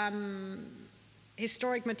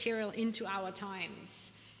historic material into our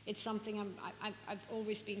times. It's something I've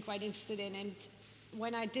always been quite interested in. And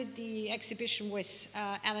when I did the exhibition with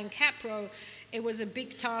Alan Capro, it was a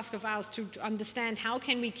big task of ours to understand how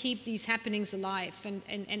can we keep these happenings alive.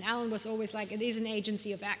 And Alan was always like, it is an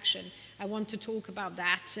agency of action. I want to talk about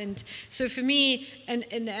that. And so for me,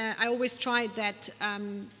 I always tried that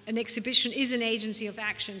an exhibition is an agency of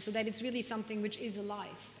action, so that it's really something which is alive.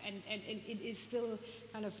 And it is still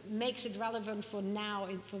kind of makes it relevant for now,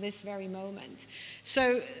 for this very moment.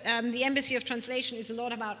 So the Embassy of Translation is a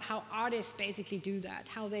lot about how artists basically do that,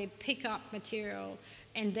 how they pick up material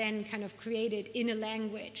and then kind of create it in a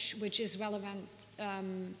language which is relevant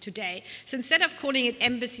today. So instead of calling it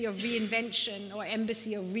Embassy of Reinvention or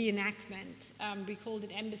Embassy of Reenactment, we called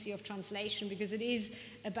it Embassy of Translation because it is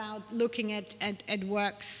about looking at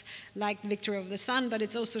works like Victory of the Sun, but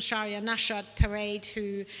it's also Sharia Nashat Parade,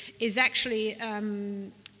 who is actually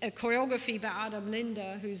a choreography by Adam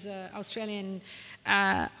Linder, who's an Australian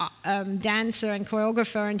dancer and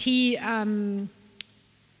choreographer, and he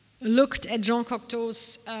looked at Jean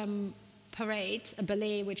Cocteau's Parade, a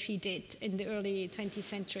ballet which he did in the early 20th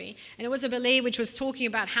century. And it was a ballet which was talking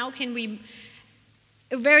about how can we,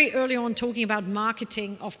 very early on, talking about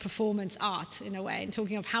marketing of performance art in a way, and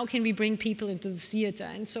talking of how can we bring people into the theater.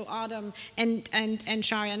 And so Adam and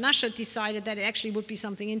Sharia Nashat decided that it actually would be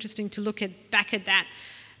something interesting to look back at that,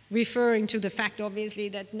 referring to the fact, obviously,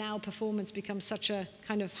 that now performance becomes such a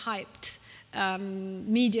kind of hyped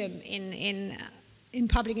medium in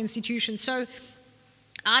public institutions. So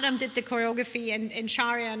Adam did the choreography and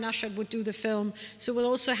Sharia Nashat would do the film. So we'll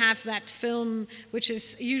also have that film, which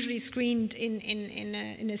is usually screened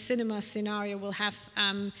in a cinema scenario. We'll have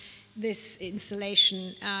this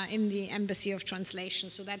installation in the Embassy of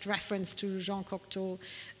Translation. So that reference to Jean Cocteau.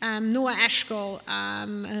 Noah Eshkol,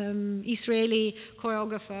 Israeli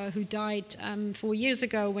choreographer who died 4 years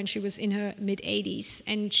ago when she was in her mid-80s.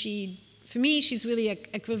 And for me, she's really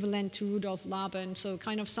equivalent to Rudolf Laban, so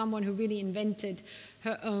kind of someone who really invented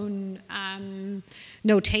her own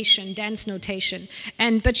notation, dance notation.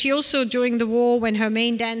 But she also, during the war, when her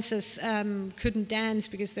main dancers couldn't dance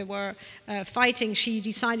because they were fighting, she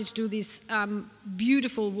decided to do these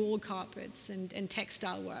beautiful wall carpets and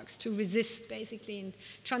textile works to resist, basically, and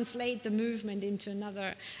translate the movement into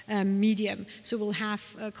another medium. So we'll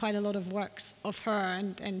have quite a lot of works of her.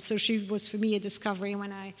 And so she was, for me, a discovery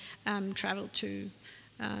when I traveled to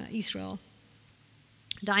Israel.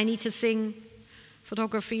 Dainita Singh,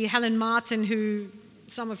 photography. Helen Martin, who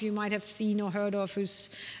some of you might have seen or heard of, who's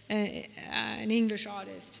an English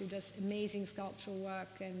artist who does amazing sculptural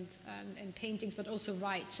work and paintings, but also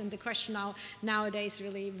writes. And the question nowadays,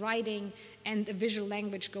 really, writing and the visual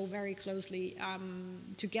language go very closely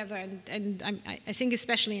together. And I think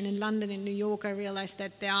especially in London and New York, I realized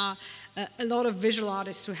that there are a lot of visual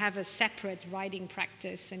artists who have a separate writing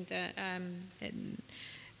practice and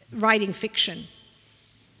writing fiction.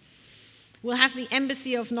 We'll have the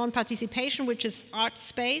Embassy of Non-Participation, which is art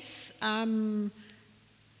space. And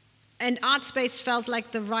art space felt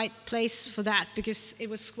like the right place for that because it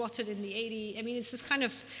was squatted in the 80s. I mean, it's this kind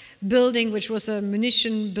of building which was a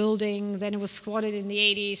munition building, then it was squatted in the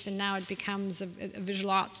 80s, and now it becomes a visual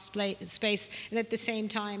art space. And at the same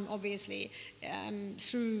time, obviously,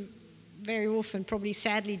 through very often, probably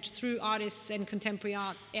sadly, through artists and contemporary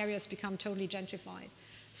art, areas become totally gentrified.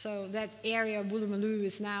 So that area, Woolloomooloo,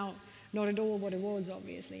 is now not at all what it was,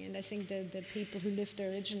 obviously. And I think the people who lived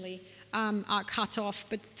there originally are cut off,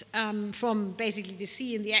 but from basically the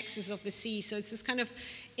sea and the axis of the sea. So it's this kind of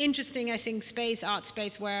interesting, I think, art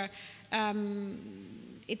space, where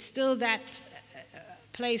it's still that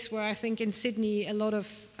place where I think in Sydney a lot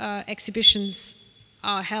of exhibitions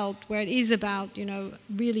are held, where it is about,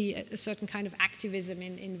 really a certain kind of activism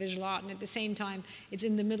in visual art. And at the same time, it's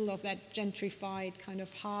in the middle of that gentrified kind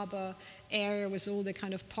of harbour area with all the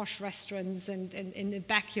kind of posh restaurants, and in the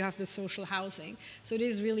back you have the social housing. So it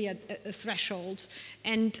is really a threshold.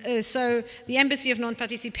 And so the Embassy of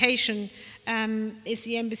Non-Participation is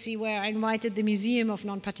the embassy where I invited the Museum of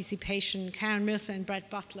Non-Participation, Karen Mirza and Brad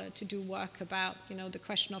Butler, to do work about, the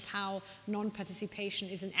question of how non-participation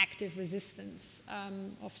is an active resistance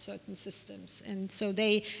of certain systems. And so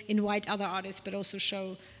they invite other artists, but also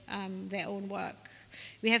show their own work.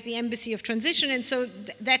 We have the Embassy of Transition, and so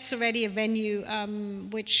that's already a venue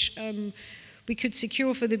which we could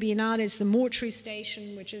secure for the Biennale. It's the Mortuary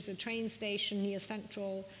Station, which is a train station near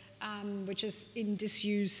Central, which is in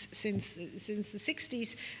disuse since the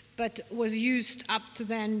 60s, but was used up to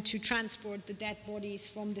then to transport the dead bodies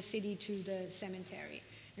from the city to the cemetery.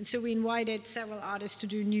 And so we invited several artists to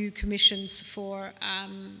do new commissions for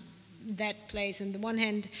that place. On the one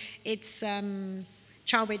hand, it's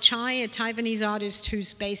Chow Wei Chai, a Taiwanese artist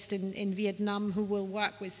who's based in Vietnam, who will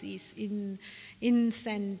work with these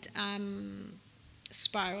incense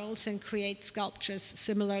spirals and create sculptures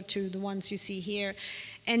similar to the ones you see here.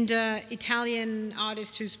 And Italian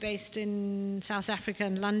artist who's based in South Africa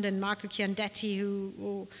and London, Marco Chiandetti,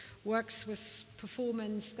 who works with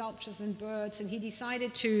performance, sculptures and birds, and he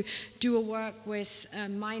decided to do a work with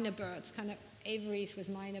minor birds, kind of aviaries with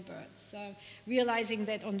minor birds, realizing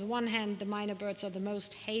that on the one hand the minor birds are the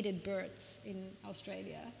most hated birds in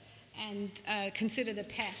Australia and considered a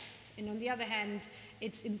pest, and on the other hand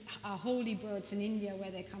it's holy birds in India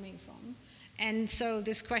where they're coming from. And so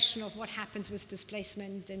this question of what happens with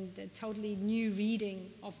displacement and the totally new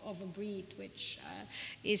reading of a breed, which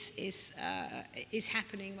is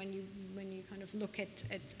happening when you kind of look at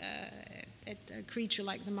a creature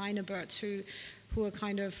like the minor birds, who are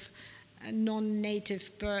kind of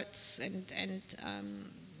non-native birds and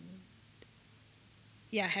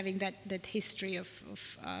having that history of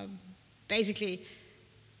basically.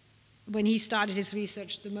 When he started his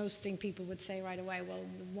research, the most thing people would say right away, well,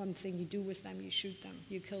 the one thing you do with them, you shoot them,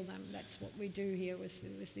 you kill them. That's what we do here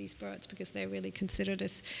with these birds, because they're really considered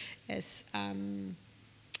as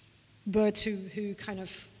birds who kind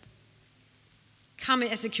of come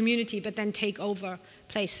as a community but then take over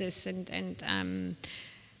places and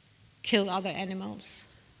kill other animals.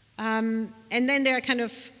 And then there are kind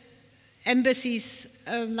of embassies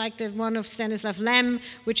like the one of Stanislav Lem,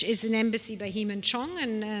 which is an embassy by Heman Chong,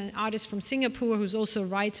 an artist from Singapore who's also a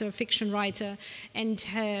writer, fiction writer, and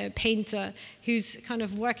painter, who's kind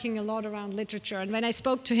of working a lot around literature. And when I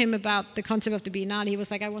spoke to him about the concept of the Biennale, he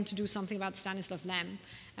was like, I want to do something about Stanislav Lem.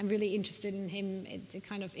 I'm really interested in him,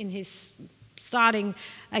 kind of in his starting,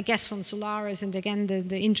 I guess, from Solaris and again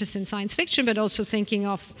the interest in science fiction, but also thinking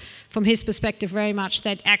of, from his perspective, very much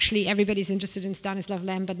that actually everybody's interested in Stanislav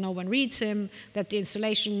Lem, but no one reads him, that the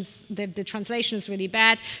installations, the translation is really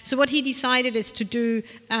bad. So what he decided is to do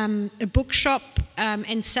a bookshop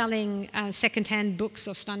and selling secondhand books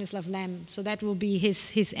of Stanislav Lem. So that will be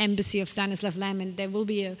his embassy of Stanislav Lem, and there will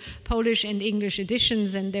be a Polish and English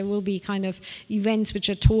editions, and there will be kind of events which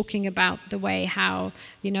are talking about the way how,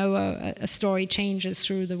 you know, a story changes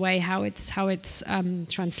through the way how it's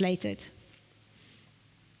translated.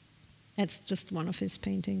 That's just one of his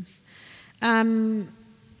paintings.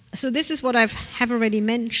 So this is what I have already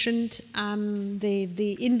mentioned,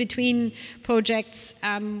 the in-between projects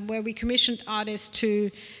where we commissioned artists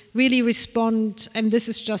to really respond, and this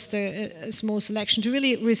is just a small selection, to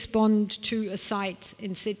really respond to a site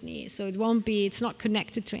in Sydney. So it's not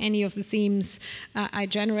connected to any of the themes I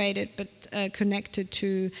generated, but connected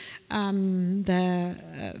to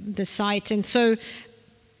the site. And so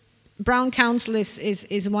Brown Council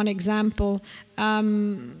is one example,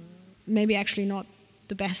 maybe actually not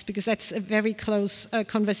the best, because that's a very close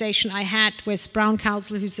conversation I had with Brown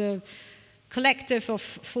Council, who's a collective of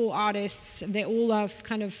 4 artists. They all have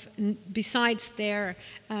kind of, besides their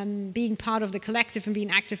being part of the collective and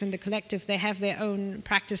being active in the collective, they have their own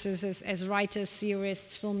practices as writers,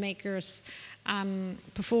 theorists, filmmakers,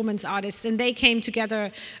 performance artists, and they came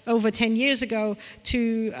together over 10 years ago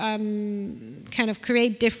to kind of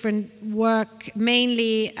create different work,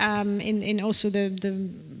 mainly in also the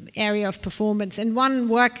area of performance. And one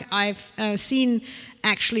work I've seen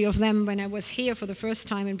actually of them when I was here for the first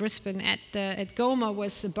time in Brisbane at GOMA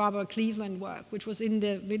was the Barbara Cleveland work, which was in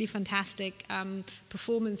the really fantastic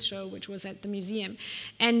performance show which was at the museum.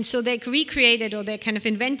 And so they recreated, or they kind of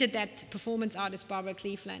invented that performance artist Barbara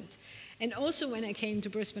Cleveland. And also when I came to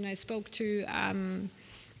Brisbane, I spoke to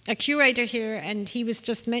a curator here, and he was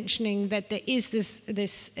just mentioning that there is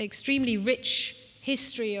this extremely rich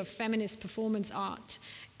history of feminist performance art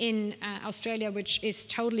in Australia, which is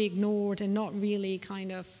totally ignored and not really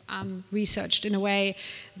kind of researched in a way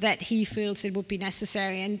that he feels it would be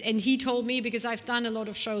necessary. And he told me, because I've done a lot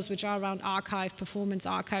of shows which are around archive, performance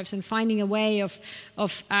archives, and finding a way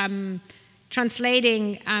of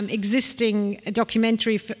translating existing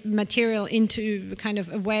documentary material into kind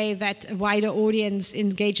of a way that a wider audience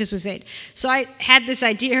engages with it. So I had this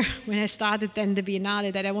idea when I started then the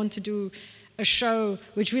Biennale that I want to do a show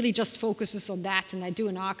which really just focuses on that, and I do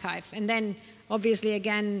an archive. And then obviously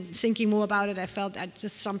again, thinking more about it, I felt that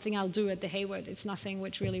just something I'll do at the Hayward. It's nothing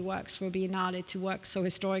which really works for a Biennale to work so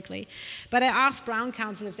historically. But I asked Brown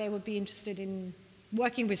Council if they would be interested in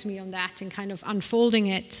working with me on that and kind of unfolding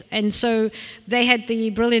it. And so they had the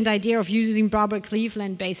brilliant idea of using Barbara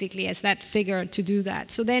Cleveland basically as that figure to do that.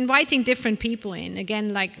 So they're inviting different people in,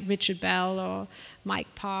 again, like Richard Bell or Mike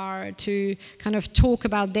Parr, to kind of talk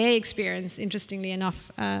about their experience, interestingly enough,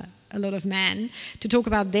 a lot of men, to talk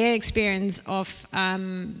about their experience of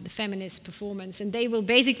the feminist performance. And they will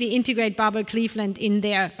basically integrate Barbara Cleveland in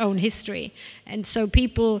their own history. And so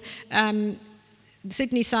people,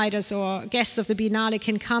 Sydney-siders or guests of the Biennale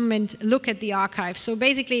can come and look at the archives. So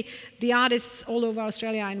basically, the artists all over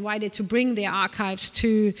Australia are invited to bring their archives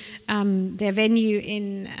to their venue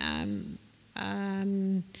in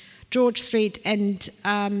George Street and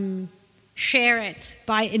share it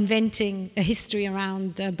by inventing a history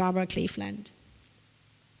around Barbara Cleveland.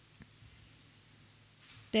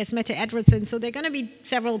 There's Mette Edwardson, so there are going to be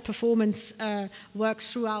several performance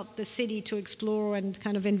works throughout the city to explore and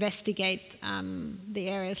kind of investigate the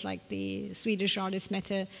areas like the Swedish artist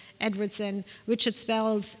Mette Edwardson. Richard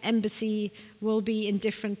Spell's Embassy will be in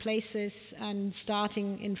different places and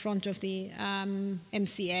starting in front of the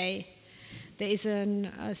MCA. There is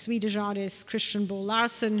a Swedish artist, Christian Bo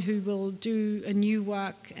Larsen, who will do a new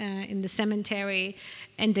work in the cemetery.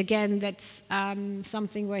 And again, that's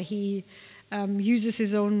something where he uses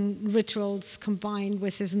his own rituals combined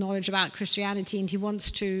with his knowledge about Christianity, and he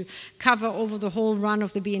wants to cover over the whole run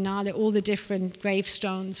of the Biennale all the different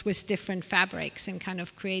gravestones with different fabrics and kind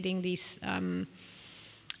of creating these,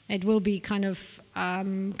 it will be kind of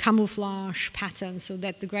camouflage patterns so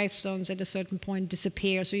that the gravestones at a certain point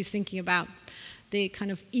disappear. So he's thinking about the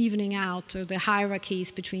kind of evening out or the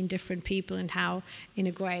hierarchies between different people and how in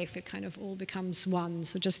a grave it kind of all becomes one.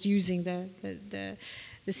 So just using the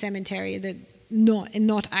cemetery, the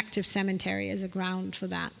not active cemetery as a ground for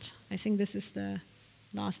that. I think this is the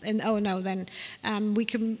last. And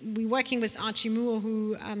we're working with Archie Moore,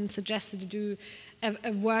 who suggested to do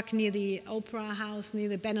a work near the Opera House, near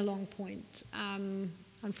the Bennelong Point.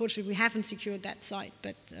 Unfortunately, we haven't secured that site,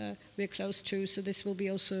 but we're close to. So this will be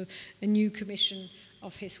also a new commission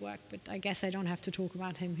of his work. But I guess I don't have to talk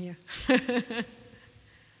about him here.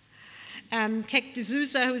 Kek de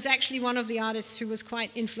Souza, who is actually one of the artists who was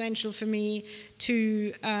quite influential for me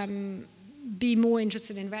to be more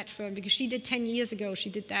interested in Redfern, because she did 10 years ago,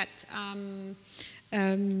 she did that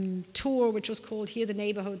tour which was called Here the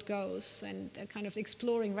Neighborhood Goes, and kind of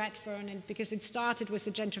exploring Redfern, and because it started with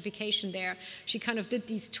the gentrification there, she kind of did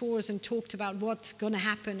these tours and talked about what's going to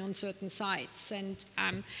happen on certain sites, and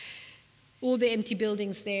all the empty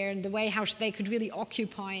buildings there, and the way how they could really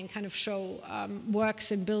occupy and kind of show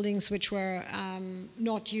works and buildings which were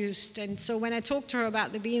not used. And so when I talked to her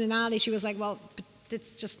about the Biennale, she was like, well, but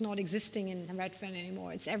it's just not existing in Redfern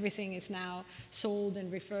anymore. Everything is now sold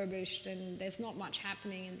and refurbished, and there's not much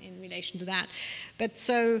happening in relation to that. But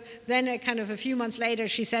so then kind of a few months later,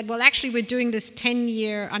 she said, well, actually, we're doing this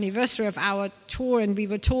 10-year anniversary of our tour, and we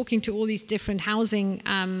were talking to all these different housing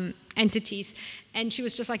entities. And she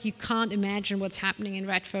was just like, you can't imagine what's happening in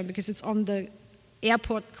Redfern because it's on the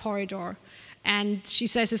airport corridor. And she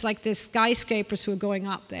says it's like the skyscrapers who are going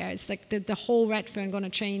up there. It's like the whole Redfern going to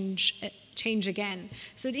change again.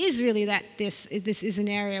 So it is really that this is an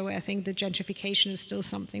area where I think the gentrification is still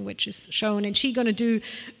something which is shown. And she's going to do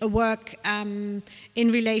a work in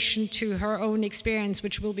relation to her own experience,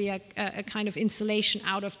 which will be a kind of installation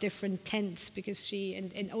out of different tents, because she,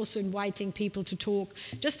 and also inviting people to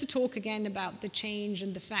talk again about the change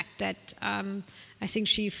and the fact that I think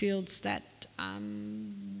she feels that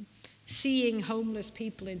seeing homeless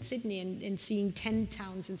people in Sydney and seeing tent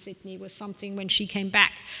towns in Sydney was something, when she came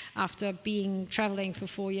back after traveling for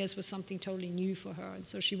 4 years, was something totally new for her. And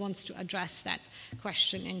so she wants to address that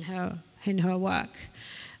question in her work.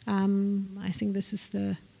 I think this is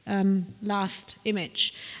the last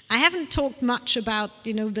image. I haven't talked much about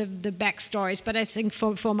the backstories, but I think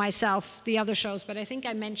for myself, the other shows, but I think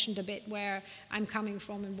I mentioned a bit where I'm coming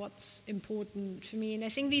from and what's important for me. And I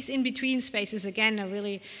think these in-between spaces, again, are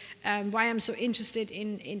really why I'm so interested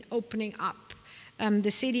in opening up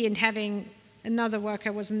the city and having another work I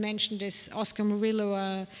wasn't mentioned is Oscar Murillo,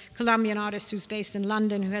 a Colombian artist who's based in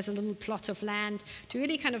London, who has a little plot of land, to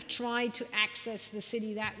really kind of try to access the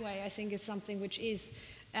city that way. I think it's something which is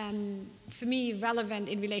for me relevant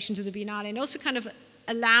in relation to the Biennale, and also kind of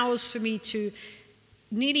allows for me to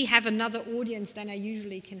nearly have another audience than I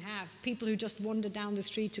usually can have. People who just wander down the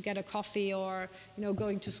street to get a coffee or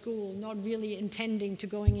going to school, not really intending to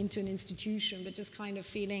going into an institution, but just kind of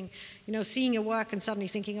feeling, seeing a work and suddenly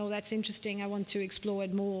thinking, oh, that's interesting, I want to explore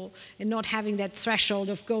it more, and not having that threshold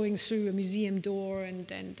of going through a museum door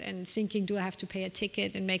and thinking, do I have to pay a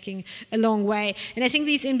ticket, and making a long way. And I think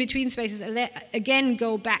these in-between spaces again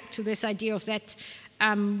go back to this idea of that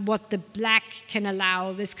what the black can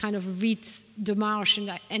allow, this kind of rites de marche,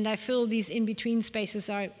 and I feel these in-between spaces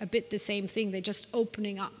are a bit the same thing. They're just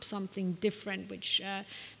opening up something different, which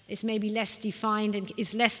is maybe less defined and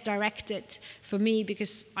is less directed for me,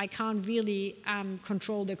 because I can't really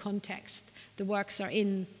control the context the works are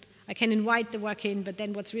in. I can invite the work in, but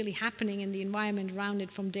then what's really happening in the environment around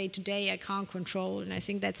it from day to day, I can't control. And I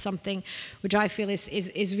think that's something which I feel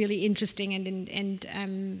is really interesting,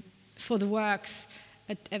 and for the works,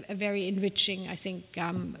 a very enriching, I think,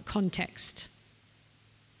 context.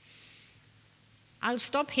 I'll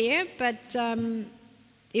stop here, but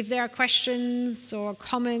if there are questions or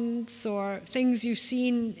comments or things you've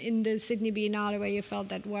seen in the Sydney Biennale where you felt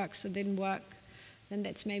that works or didn't work, then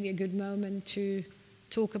that's maybe a good moment to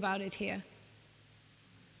talk about it here.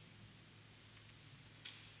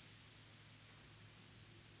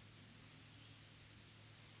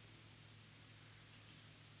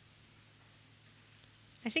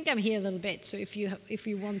 I think I'm here a little bit, so if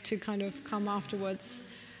you want to kind of come afterwards.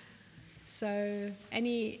 So,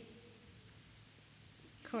 any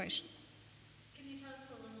question? Can you tell us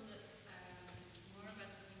a little bit more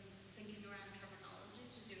about thinking around terminology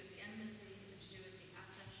to do with the embassy and to do with the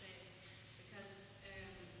attaché? Because,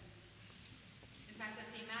 in fact, the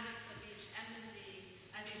thematics of each embassy,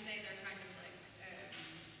 as you say, they're kind of like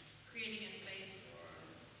creating a space for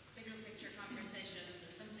bigger picture conversation,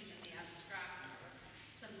 or something in the abstract, or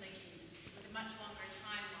something with a much longer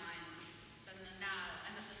timeline than the now.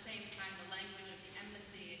 And at the same time, the language of the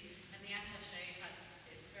embassy and the attaché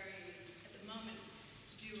is very, at the moment,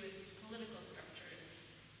 to do with political structures.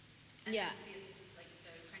 And Yeah. these, like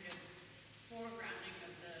the kind of foregrounding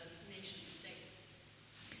of the nation state.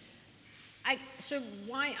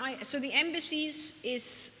 So the embassies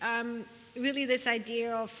is really this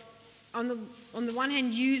idea of, on the one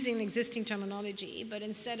hand, using existing terminology, but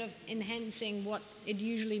instead of enhancing what it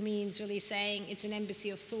usually means, really saying it's an embassy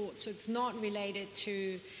of thought. So it's not related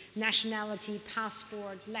to nationality,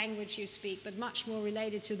 passport, language you speak, but much more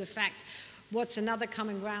related to the fact what's another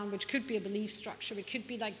common ground, which could be a belief structure, it could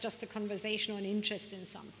be like just a conversation or an interest in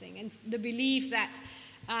something. And the belief that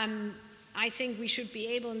I think we should be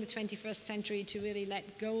able in the 21st century to really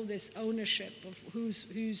let go this ownership of who's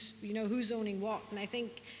owning what. And I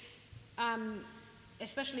think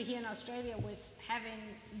especially here in Australia, with having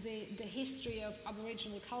the history of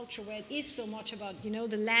Aboriginal culture, where it is so much about,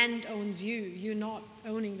 the land owns you, you're not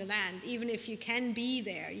owning the land. Even if you can be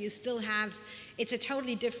there, you still have, it's a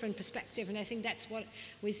totally different perspective. And I think that's what,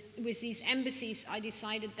 with these embassies, I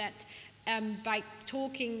decided that by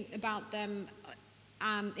talking about them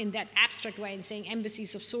in that abstract way and saying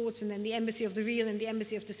embassies of sorts, and then the embassy of the real and the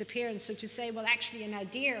embassy of disappearance, so to say, well, actually an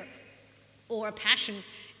idea or a passion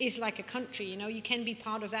is like a country, you can be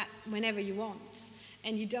part of that whenever you want.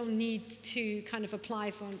 And you don't need to kind of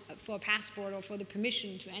apply for a passport or for the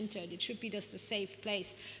permission to enter it. It should be just a safe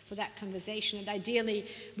place for that conversation. And ideally,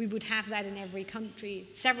 we would have that in every country,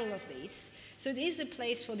 several of these. So it is a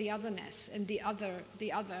place for the otherness and the other,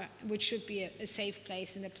 which should be a safe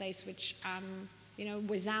place, and a place which,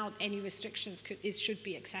 without any restrictions, should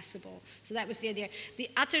be accessible. So that was the idea. The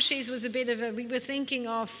attachés was a bit of we were thinking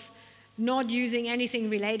of not using anything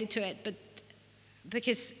related to it, but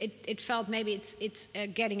because it felt maybe it's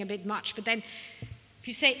getting a bit much. But then if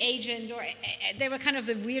you say agent, or they were kind of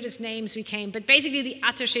the weirdest names we came. But basically the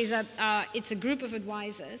attachés it's a group of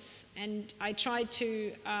advisors, and I tried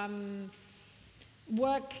to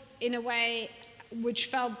work in a way which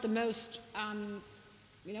felt the most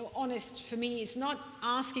honest for me. It's not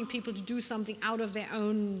asking people to do something out of their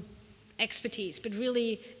own expertise, but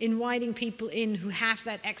really inviting people in who have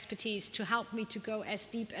that expertise to help me to go as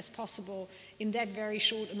deep as possible in that very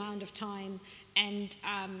short amount of time, and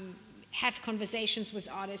have conversations with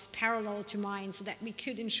artists parallel to mine, so that we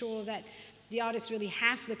could ensure that the artists really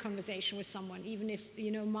have the conversation with someone, even if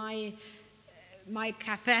my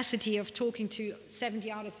capacity of talking to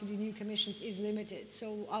 70 artists to do new commissions is limited.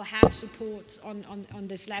 So I'll have support on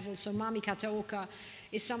this level. So Mami Kataoka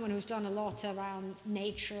is someone who's done a lot around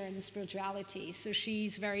nature and spirituality. So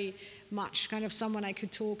she's very much kind of someone I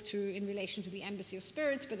could talk to in relation to the Embassy of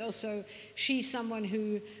Spirits, but also she's someone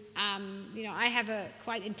who, I have a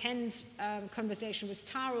quite intense conversation with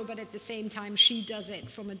Taro, but at the same time she does it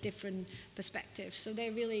from a different perspective. So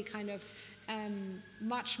they're really kind of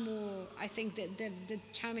much more, I think that the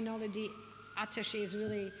terminology attaché is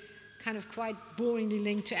really kind of quite boringly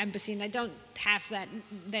linked to embassy, and I don't have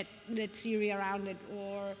that theory around it,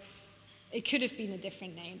 or it could have been a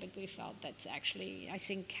different name, but we felt that actually, I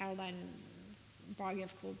think Caroline Bargev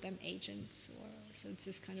called them agents, so it's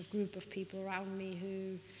this kind of group of people around me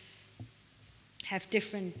who have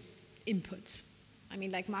different inputs. I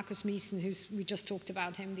mean, like Marcus Miesen, we just talked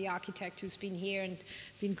about him, the architect who's been here and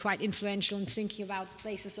been quite influential in thinking about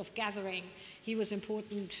places of gathering. He was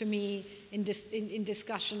important for me in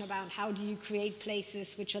discussion about how do you create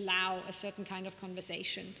places which allow a certain kind of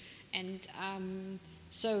conversation. And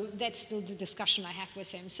so that's still the discussion I have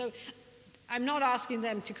with him. So I'm not asking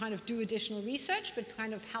them to kind of do additional research, but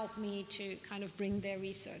kind of help me to kind of bring their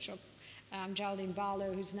research. Or Geraldine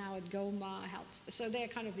Barlow, who's now at GOMA, helps. So they're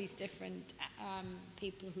kind of these different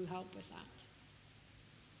people who help with that.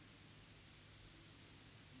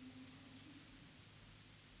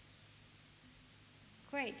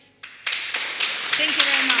 Great. Thank you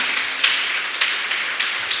very much.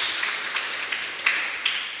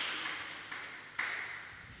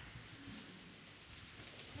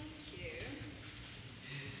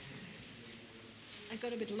 I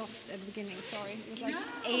got a bit lost at the beginning, sorry. It was like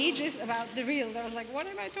ages about the real. I was like, what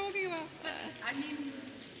am I talking about? But I mean,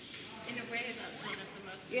 in a way, that's one of the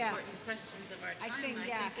most important questions of our time. I think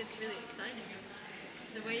it's really exciting.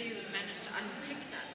 The way you managed to unpick that